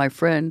Berg, my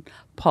friend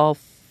Paul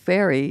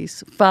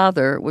Ferry's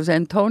father was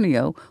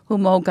Antonio, who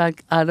Moe got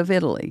out of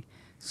Italy.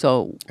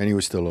 So, And he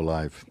was still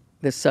alive.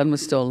 the son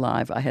was still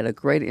alive. I had a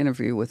great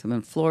interview with him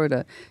in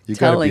Florida. You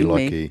got to be telling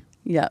me, lucky.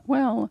 Yeah,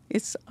 well,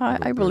 I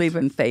bit. believe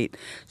in fate.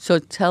 So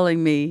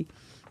telling me,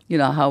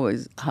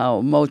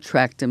 how Moe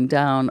tracked him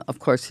down. Of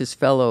course, his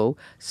fellow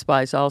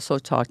spies also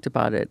talked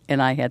about it,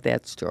 and I had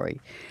that story.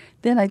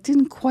 Then I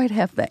didn't quite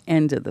have the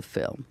end of the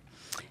film.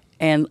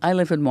 And I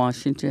live in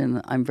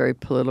Washington. I'm very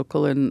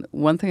political, and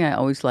one thing I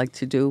always like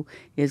to do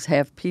is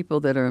have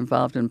people that are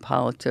involved in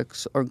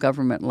politics or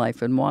government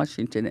life in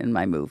Washington in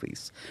my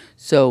movies.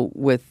 So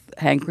with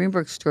Hank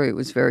Greenberg's story, it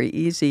was very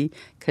easy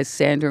because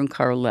Sandra and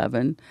Carl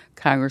Levin,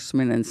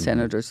 congressmen and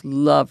senators,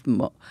 loved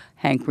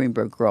Hank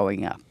Greenberg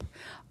growing up.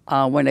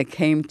 When it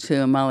came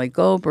to Molly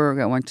Goldberg,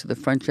 I went to the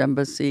French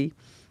embassy.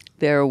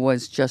 There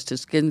was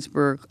Justice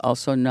Ginsburg,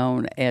 also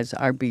known as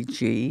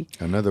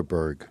RBG. Another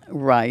Berg.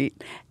 Right.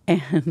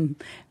 And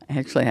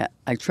actually,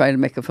 I tried to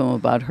make a film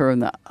about her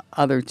and the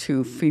other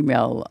 2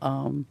 female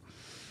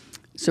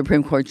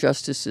Supreme Court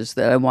justices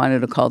that I wanted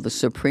to call the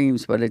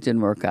Supremes, but it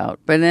didn't work out.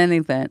 But in any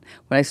event,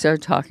 when I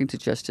started talking to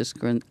Justice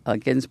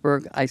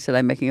Ginsburg, I said,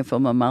 I'm making a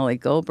film on Molly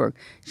Goldberg.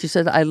 She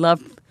said, I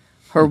loved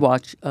her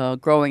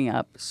growing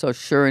up. So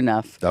sure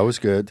enough, That was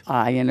good.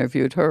 I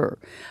interviewed her.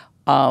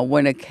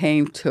 When it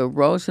came to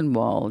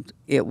Rosenwald,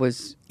 it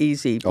was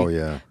easy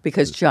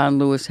because John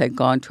Lewis had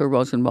gone to a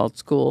Rosenwald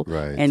school,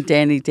 Right. and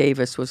Danny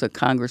Davis was a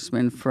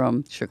congressman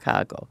from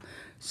Chicago.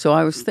 So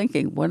I was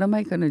thinking, what am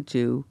I going to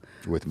do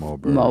With Moe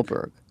Berg. Moe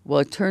Berg? Well,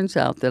 it turns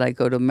out that I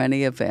go to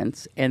many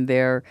events, and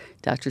there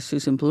Dr.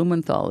 Susan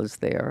Blumenthal is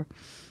there,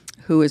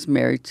 who is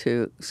married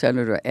to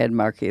Senator Ed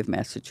Markey of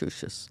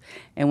Massachusetts.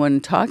 And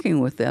when talking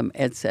with them,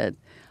 Ed said,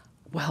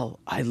 well,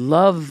 I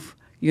love...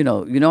 You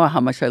know how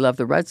much I love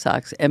the Red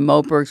Sox, and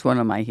Moe Berg's one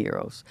of my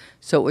heroes.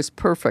 So it was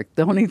perfect.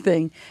 The only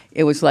thing,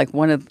 it was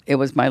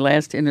my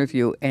last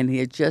interview, and he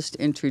had just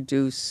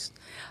introduced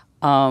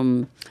the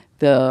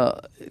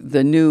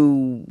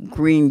new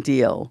Green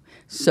Deal.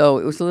 So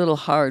it was a little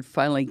hard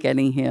finally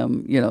getting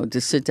him, to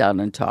sit down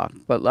and talk.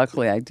 But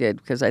luckily I did,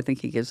 because I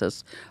think he gives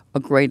us a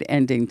great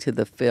ending to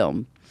the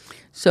film.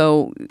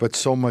 But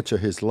so much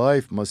of his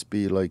life must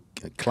be like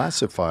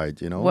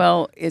classified,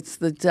 Well, it's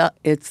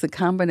the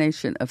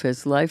combination of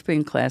his life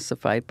being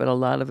classified, but a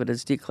lot of it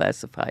is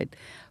declassified.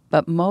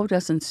 But Mo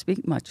doesn't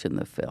speak much in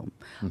the film.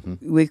 Hmm.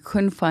 We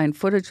couldn't find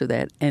footage of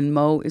that, and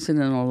Mo isn't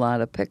in a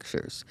lot of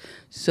pictures.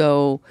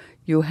 So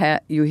you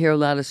hear a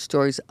lot of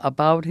stories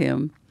about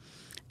him,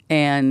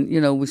 and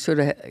we sort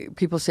of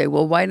people say,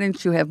 "Well, why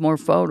didn't you have more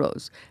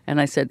photos?" And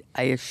I said,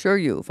 "I assure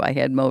you, if I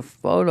had more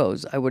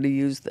photos, I would have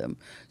used them."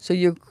 So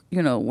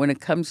when it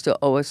comes to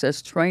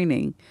OSS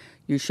training,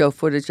 you show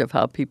footage of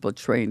how people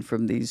train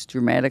from these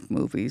dramatic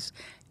movies,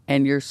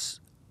 and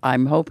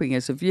I'm hoping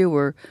as a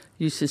viewer,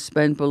 you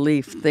suspend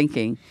belief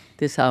thinking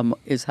is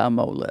how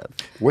Mo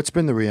lived. What's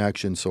been the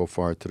reaction so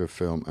far to the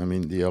film? I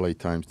mean, the LA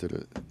Times did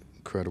an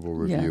incredible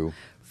review.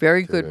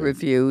 Very good today.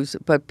 reviews,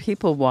 but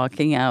people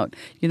walking out.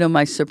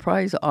 My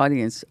surprise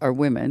audience are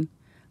women.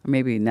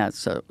 Maybe not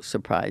so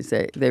surprised.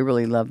 They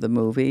really love the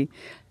movie.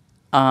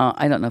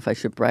 I don't know if I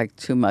should brag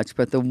too much,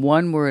 but the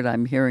one word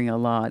I'm hearing a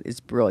lot is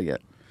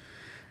brilliant.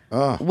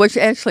 Which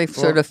actually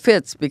sort of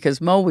fits because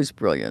Mo was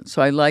brilliant.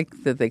 So I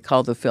like that they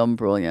call the film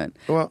brilliant.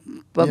 Well,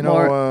 but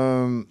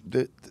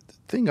the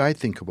thing I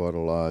think about a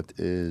lot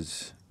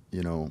is,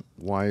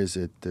 why is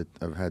it that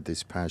I've had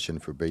this passion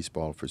for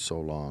baseball for so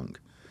long?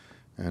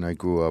 And I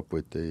grew up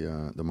with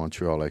the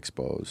Montreal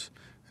Expos.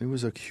 It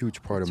was a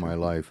huge part of my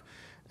life.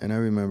 And I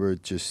remember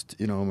just,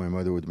 my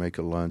mother would make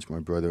a lunch. My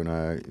brother and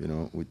I,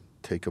 would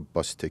take a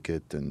bus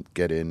ticket and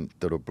get in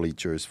little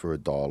bleachers for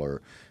 $1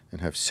 and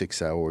have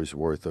 6 hours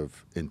worth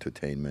of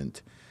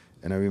entertainment.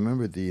 And I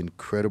remember the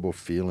incredible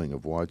feeling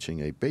of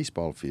watching a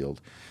baseball field.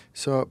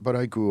 But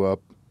I grew up,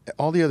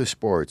 all the other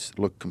sports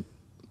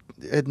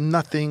had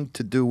nothing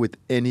to do with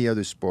any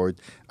other sport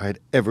I had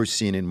ever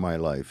seen in my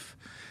life.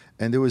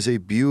 And there was a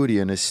beauty,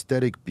 an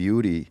aesthetic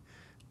beauty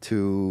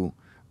to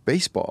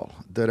baseball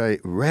that I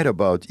read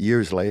about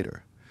years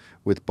later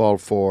with Ball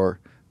 4,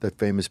 that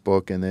famous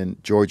book, and then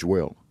George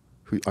Will,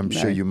 who I'm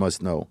sure you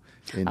must know.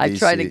 I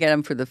tried to get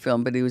him for the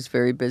film, but he was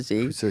very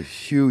busy. He's a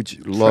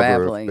huge lover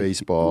traveling. of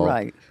baseball.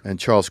 Right. And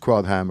Charles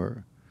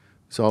Krauthammer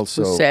is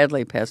also... who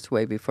sadly passed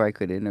away before I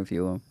could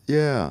interview him.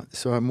 Yeah.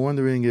 So I'm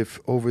wondering if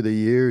over the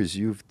years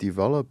you've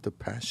developed a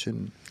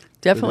passion.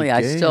 Definitely.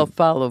 I still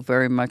follow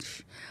very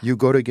much. You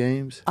go to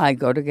games? I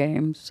go to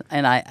games.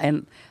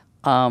 And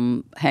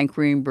Hank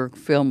Greenberg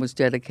film was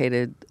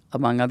dedicated,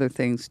 among other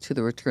things, to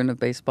the return of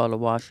baseball to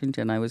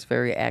Washington. I was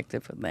very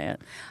active in that.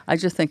 I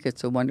just think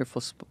it's a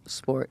wonderful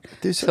sport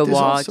to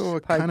watch,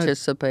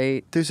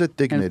 participate, there's a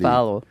dignity. and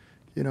follow.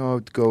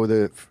 I'd go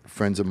with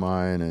friends of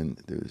mine, and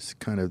there's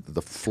kind of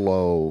the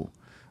flow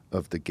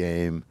of the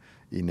game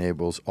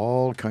enables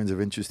all kinds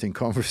of interesting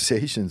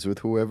conversations with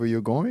whoever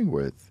you're going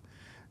with.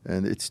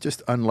 And it's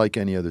just unlike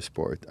any other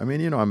sport. I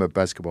mean, I'm a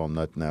basketball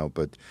nut now,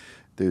 but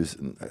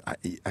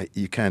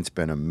you can't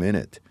spend a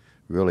minute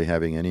really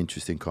having any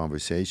interesting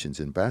conversations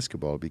in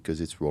basketball because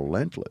it's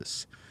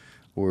relentless,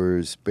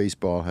 whereas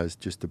baseball has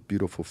just a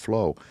beautiful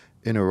flow,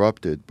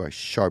 interrupted by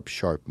sharp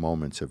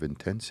moments of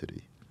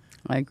intensity.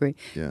 I agree.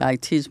 Yeah. I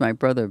tease my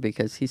brother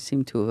because he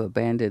seemed to have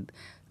abandoned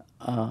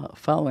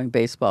following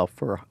baseball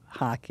for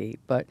hockey.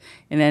 But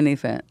in any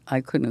event,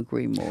 I couldn't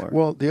agree more.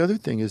 Well, the other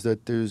thing is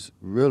that there's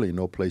really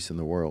no place in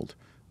the world,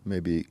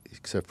 maybe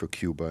except for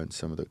Cuba and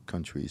some of the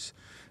countries,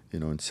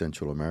 in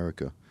Central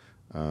America,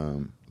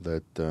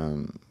 that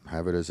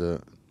have it as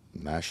a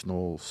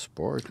national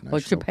sport.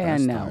 Well,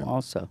 Japan now pastime.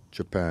 also.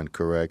 Japan,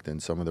 correct,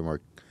 and some of them are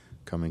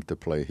coming to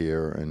play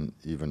here, and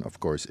even, of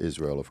course,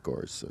 Israel, of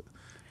course.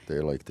 They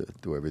like to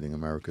do everything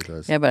America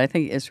does. Yeah, but I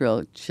think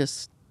Israel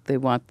they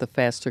want the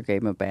faster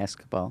game of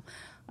basketball.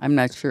 I'm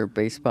not sure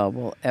baseball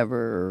will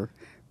ever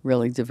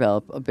really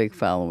develop a big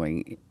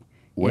following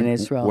in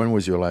Israel. When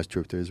was your last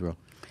trip to Israel?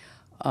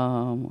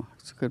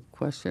 It's a good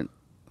question.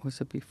 Was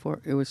it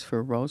before? It was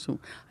for Rosen.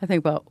 I think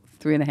about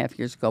 3.5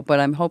 years ago. But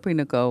I'm hoping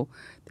to go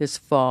this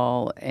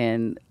fall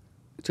and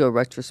do a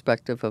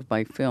retrospective of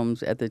my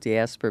films at the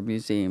Diaspora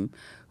Museum.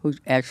 Who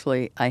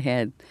actually, I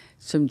had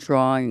some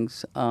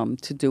drawings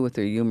to do with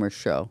their humor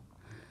show.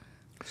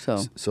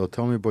 So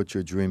tell me about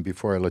your dream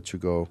before I let you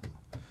go,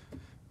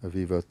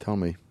 Aviva. Tell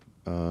me,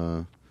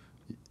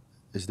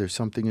 is there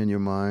something in your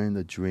mind,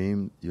 a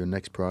dream, your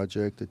next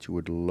project that you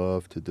would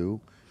love to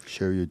do?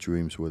 Share your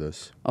dreams with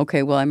us.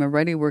 Okay, well, I'm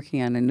already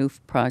working on a new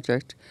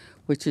project,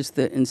 which is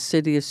the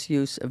insidious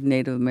use of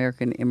Native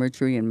American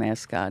imagery in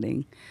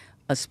mascotting,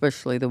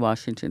 especially the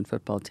Washington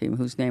football team,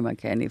 whose name I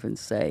can't even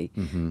say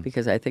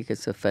because I think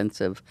it's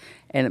offensive.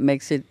 And it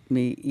makes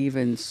me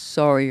even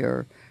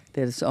sorrier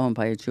that it's owned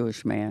by a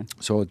Jewish man.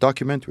 So a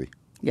documentary.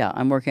 Yeah,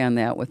 I'm working on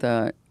that with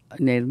a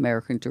Native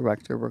American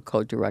director. We're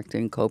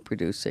co-directing,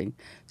 co-producing.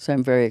 So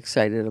I'm very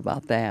excited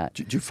about that.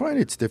 Do you find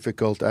it's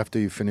difficult after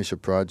you finish a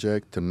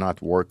project to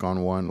not work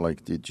on one?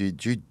 Like, did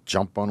you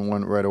jump on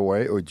one right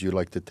away, or do you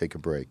like to take a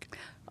break?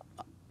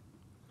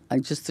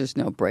 There's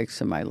no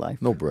breaks in my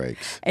life. No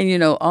breaks.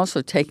 And,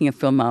 also taking a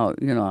film out,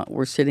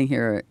 we're sitting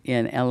here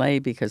in L.A.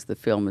 because the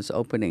film is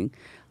opening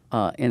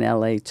in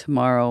L.A.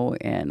 tomorrow,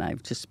 and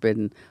I've just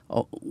been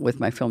with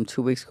my film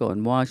 2 weeks ago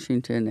in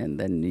Washington and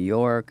then New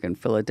York and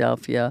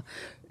Philadelphia.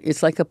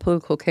 It's like a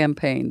political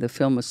campaign. The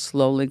film is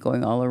slowly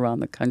going all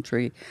around the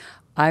country.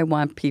 I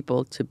want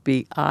people to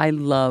be. I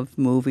love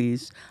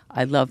movies.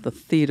 I love the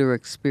theater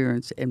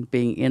experience and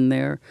being in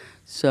there.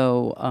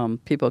 So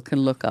people can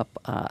look up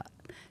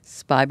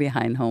Spy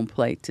Behind Home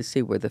Plate to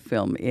see where the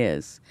film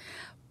is.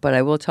 But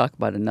I will talk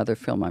about another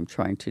film I'm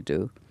trying to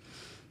do.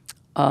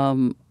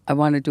 I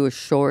want to do a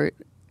short,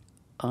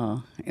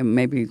 and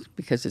maybe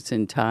because it's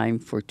in time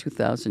for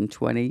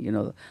 2020,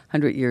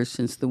 100 years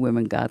since the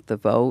women got the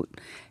vote.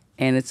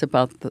 And it's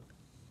about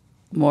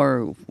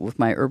more with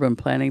my urban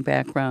planning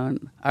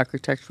background,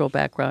 architectural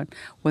background.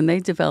 When they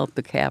developed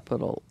the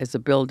Capitol as a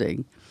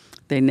building,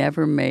 they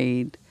never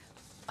made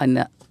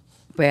enough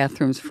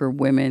bathrooms for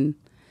women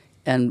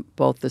in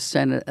both the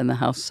Senate and the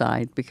House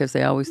side because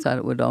they always thought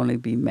it would only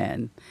be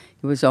men.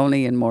 It was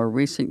only in more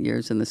recent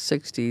years, in the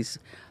 60s,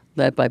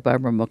 led by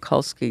Barbara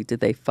Mikulski, did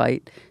they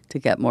fight to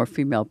get more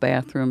female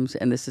bathrooms.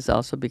 And this has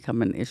also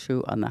become an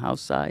issue on the House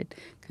side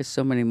because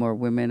so many more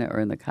women are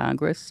in the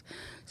Congress.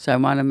 So I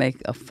want to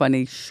make a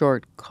funny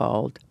short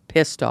called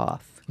Pissed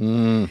Off,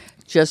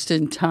 just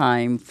in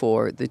time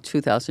for the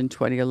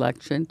 2020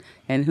 election.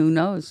 And who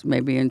knows,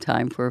 maybe in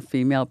time for a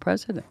female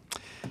president.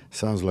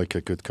 Sounds like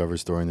a good cover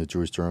story in the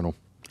Jewish Journal.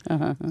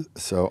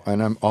 So,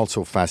 and I'm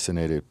also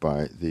fascinated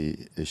by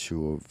the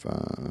issue of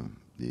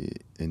the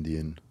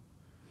Indian.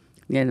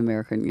 Native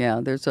American, yeah.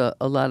 There's a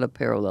lot of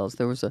parallels.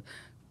 There was a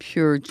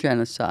pure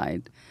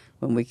genocide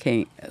when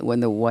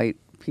the white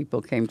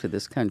people came to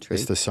this country.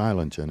 It's the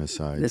silent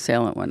genocide. The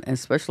silent one,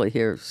 especially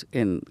here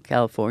in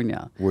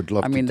California. Would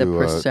love to the do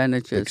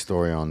percentages. a big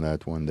story on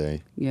that one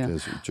day. Yeah.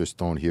 Because we just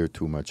don't hear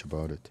too much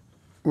about it.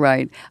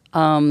 Right.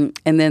 And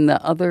then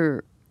the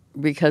other,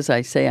 because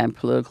I say I'm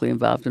politically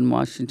involved in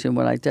Washington,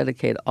 what I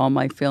dedicate all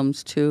my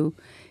films to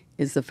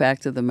is the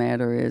fact of the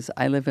matter is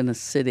I live in a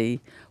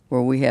city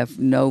where we have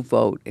no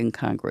vote in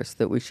Congress,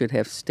 that we should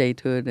have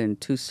statehood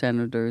and 2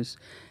 senators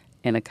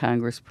and a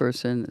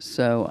congressperson.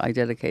 So I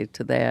dedicate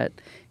to that.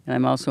 And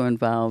I'm also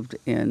involved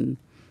in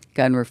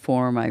gun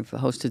reform. I've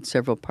hosted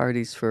several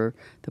parties for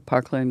the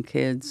Parkland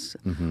kids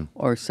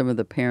or some of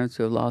the parents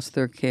who have lost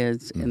their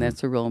kids, and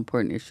that's a real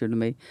important issue to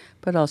me,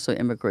 but also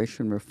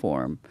immigration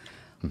reform.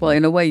 Well,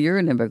 in a way, you're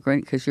an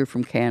immigrant because you're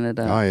from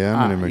Canada. I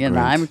am an immigrant.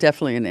 I'm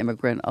definitely an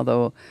immigrant,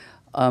 although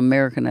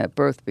American at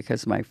birth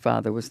because my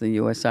father was in the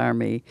U.S.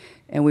 Army,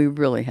 and we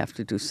really have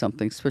to do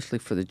something, especially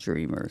for the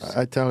dreamers.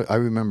 I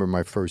remember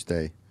my first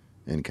day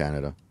in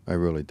Canada. I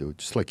really do,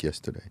 just like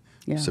yesterday.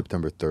 Yeah.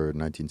 September 3rd,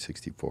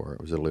 1964.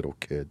 I was a little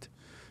kid,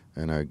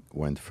 and I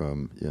went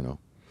from,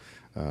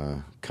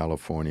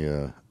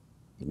 California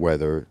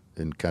weather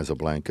in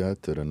Casablanca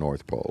to the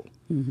North Pole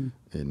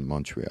in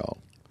Montreal.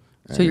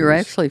 And so you're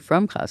actually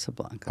from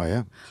Casablanca. I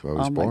am. So I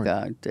was oh born. my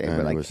God,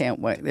 David! I can't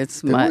wait.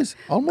 It's it my was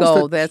almost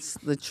goal. That's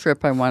the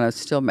trip I want to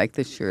still make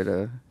this year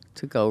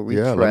to go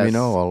retrace. Yeah, let me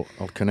know.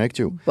 I'll connect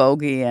you.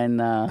 Bogey and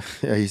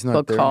yeah, he's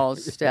not there.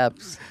 Bacall's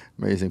steps.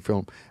 Amazing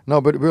film. No,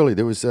 but really,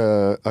 there was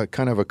a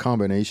kind of a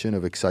combination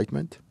of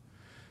excitement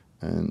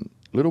and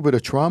a little bit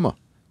of trauma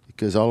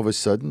because all of a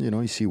sudden,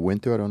 you see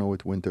winter. I don't know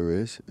what winter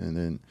is, and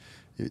then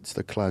it's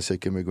the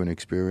classic immigrant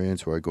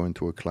experience where I go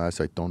into a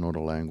class, I don't know the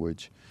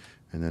language.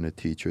 And then a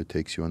teacher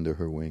takes you under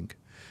her wing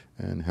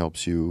and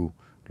helps you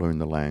learn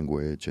the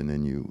language. And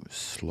then you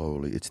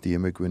slowly, it's the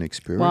immigrant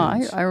experience.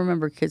 Well, I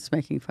remember kids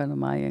making fun of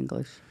my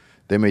English.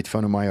 They made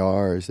fun of my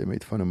R's. They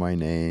made fun of my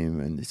name.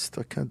 And it's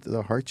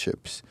the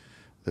hardships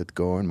that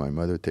go on. My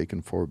mother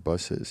taking 4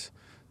 buses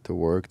to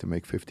work to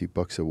make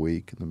 $50 a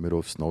week in the middle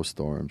of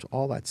snowstorms.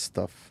 All that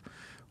stuff,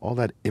 all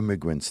that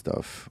immigrant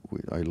stuff,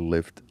 I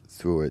lived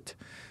through it.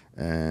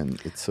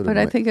 And it's sort of. But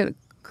I think it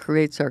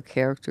creates our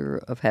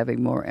character of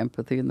having more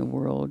empathy in the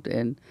world,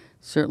 and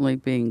certainly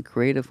being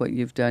creative, what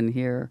you've done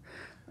here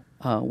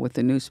with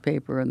the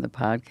newspaper and the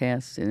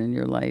podcast and in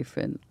your life,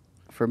 and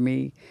for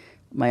me,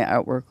 my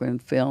artwork and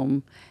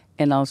film,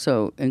 and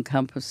also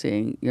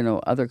encompassing,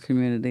 other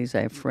communities.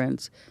 I have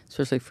friends,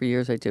 especially for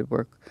years I did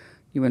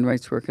human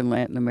rights work in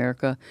Latin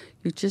America.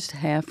 You just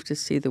have to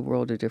see the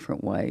world a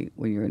different way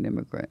when you're an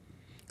immigrant.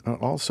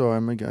 Also, I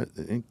got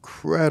an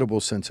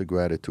incredible sense of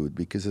gratitude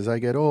because as I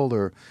get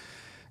older,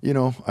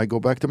 I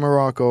go back to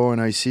Morocco and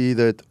I see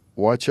that,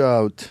 watch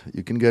out,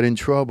 you can get in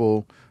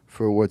trouble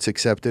for what's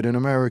accepted in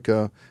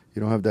America.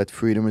 You don't have that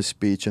freedom of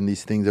speech and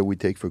these things that we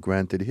take for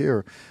granted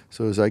here.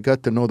 So as I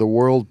got to know the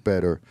world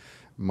better,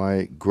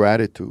 my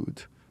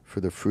gratitude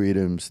for the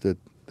freedoms that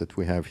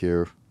we have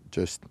here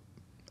just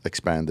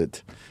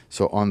expanded.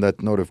 So on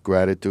that note of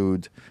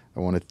gratitude, I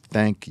want to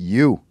thank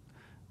you,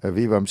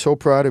 Aviva. I'm so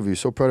proud of you,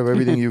 so proud of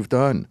everything you've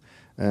done.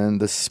 And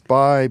The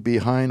Spy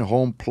Behind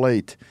Home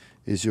Plate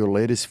is your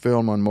latest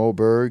film on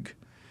Moberg,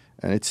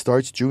 and it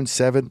starts June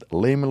 7th,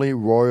 Laemmle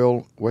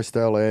Royal, West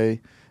LA,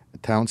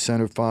 Town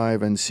Center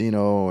 5,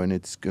 Encino, and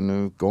it's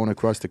going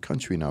across the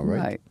country now, right?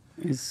 Right.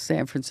 It's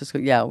San Francisco.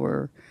 Yeah,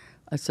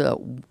 it's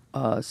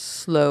a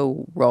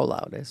slow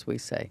rollout, as we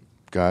say.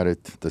 Got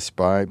it. The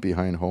Spy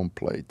Behind Home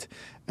Plate.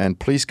 And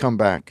please come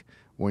back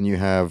when you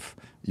have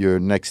your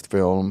next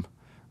film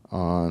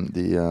on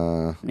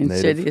the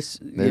Insidious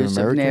Native use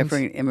of Americans.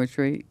 Native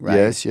imagery.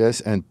 Right.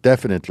 Yes, and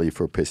definitely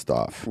for Pissed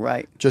Off.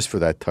 Right. Just for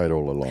that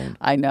title alone.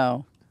 I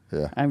know.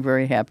 Yeah. I'm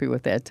very happy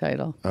with that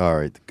title. All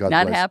right. God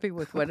Not bless. happy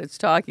with what it's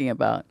talking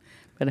about,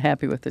 but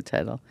happy with the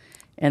title.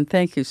 And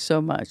thank you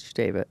so much,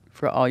 David,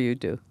 for all you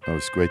do. Oh,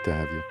 it's great to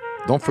have you.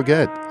 Don't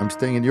forget, I'm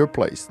staying in your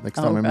place next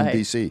time I'm in right.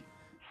 D.C.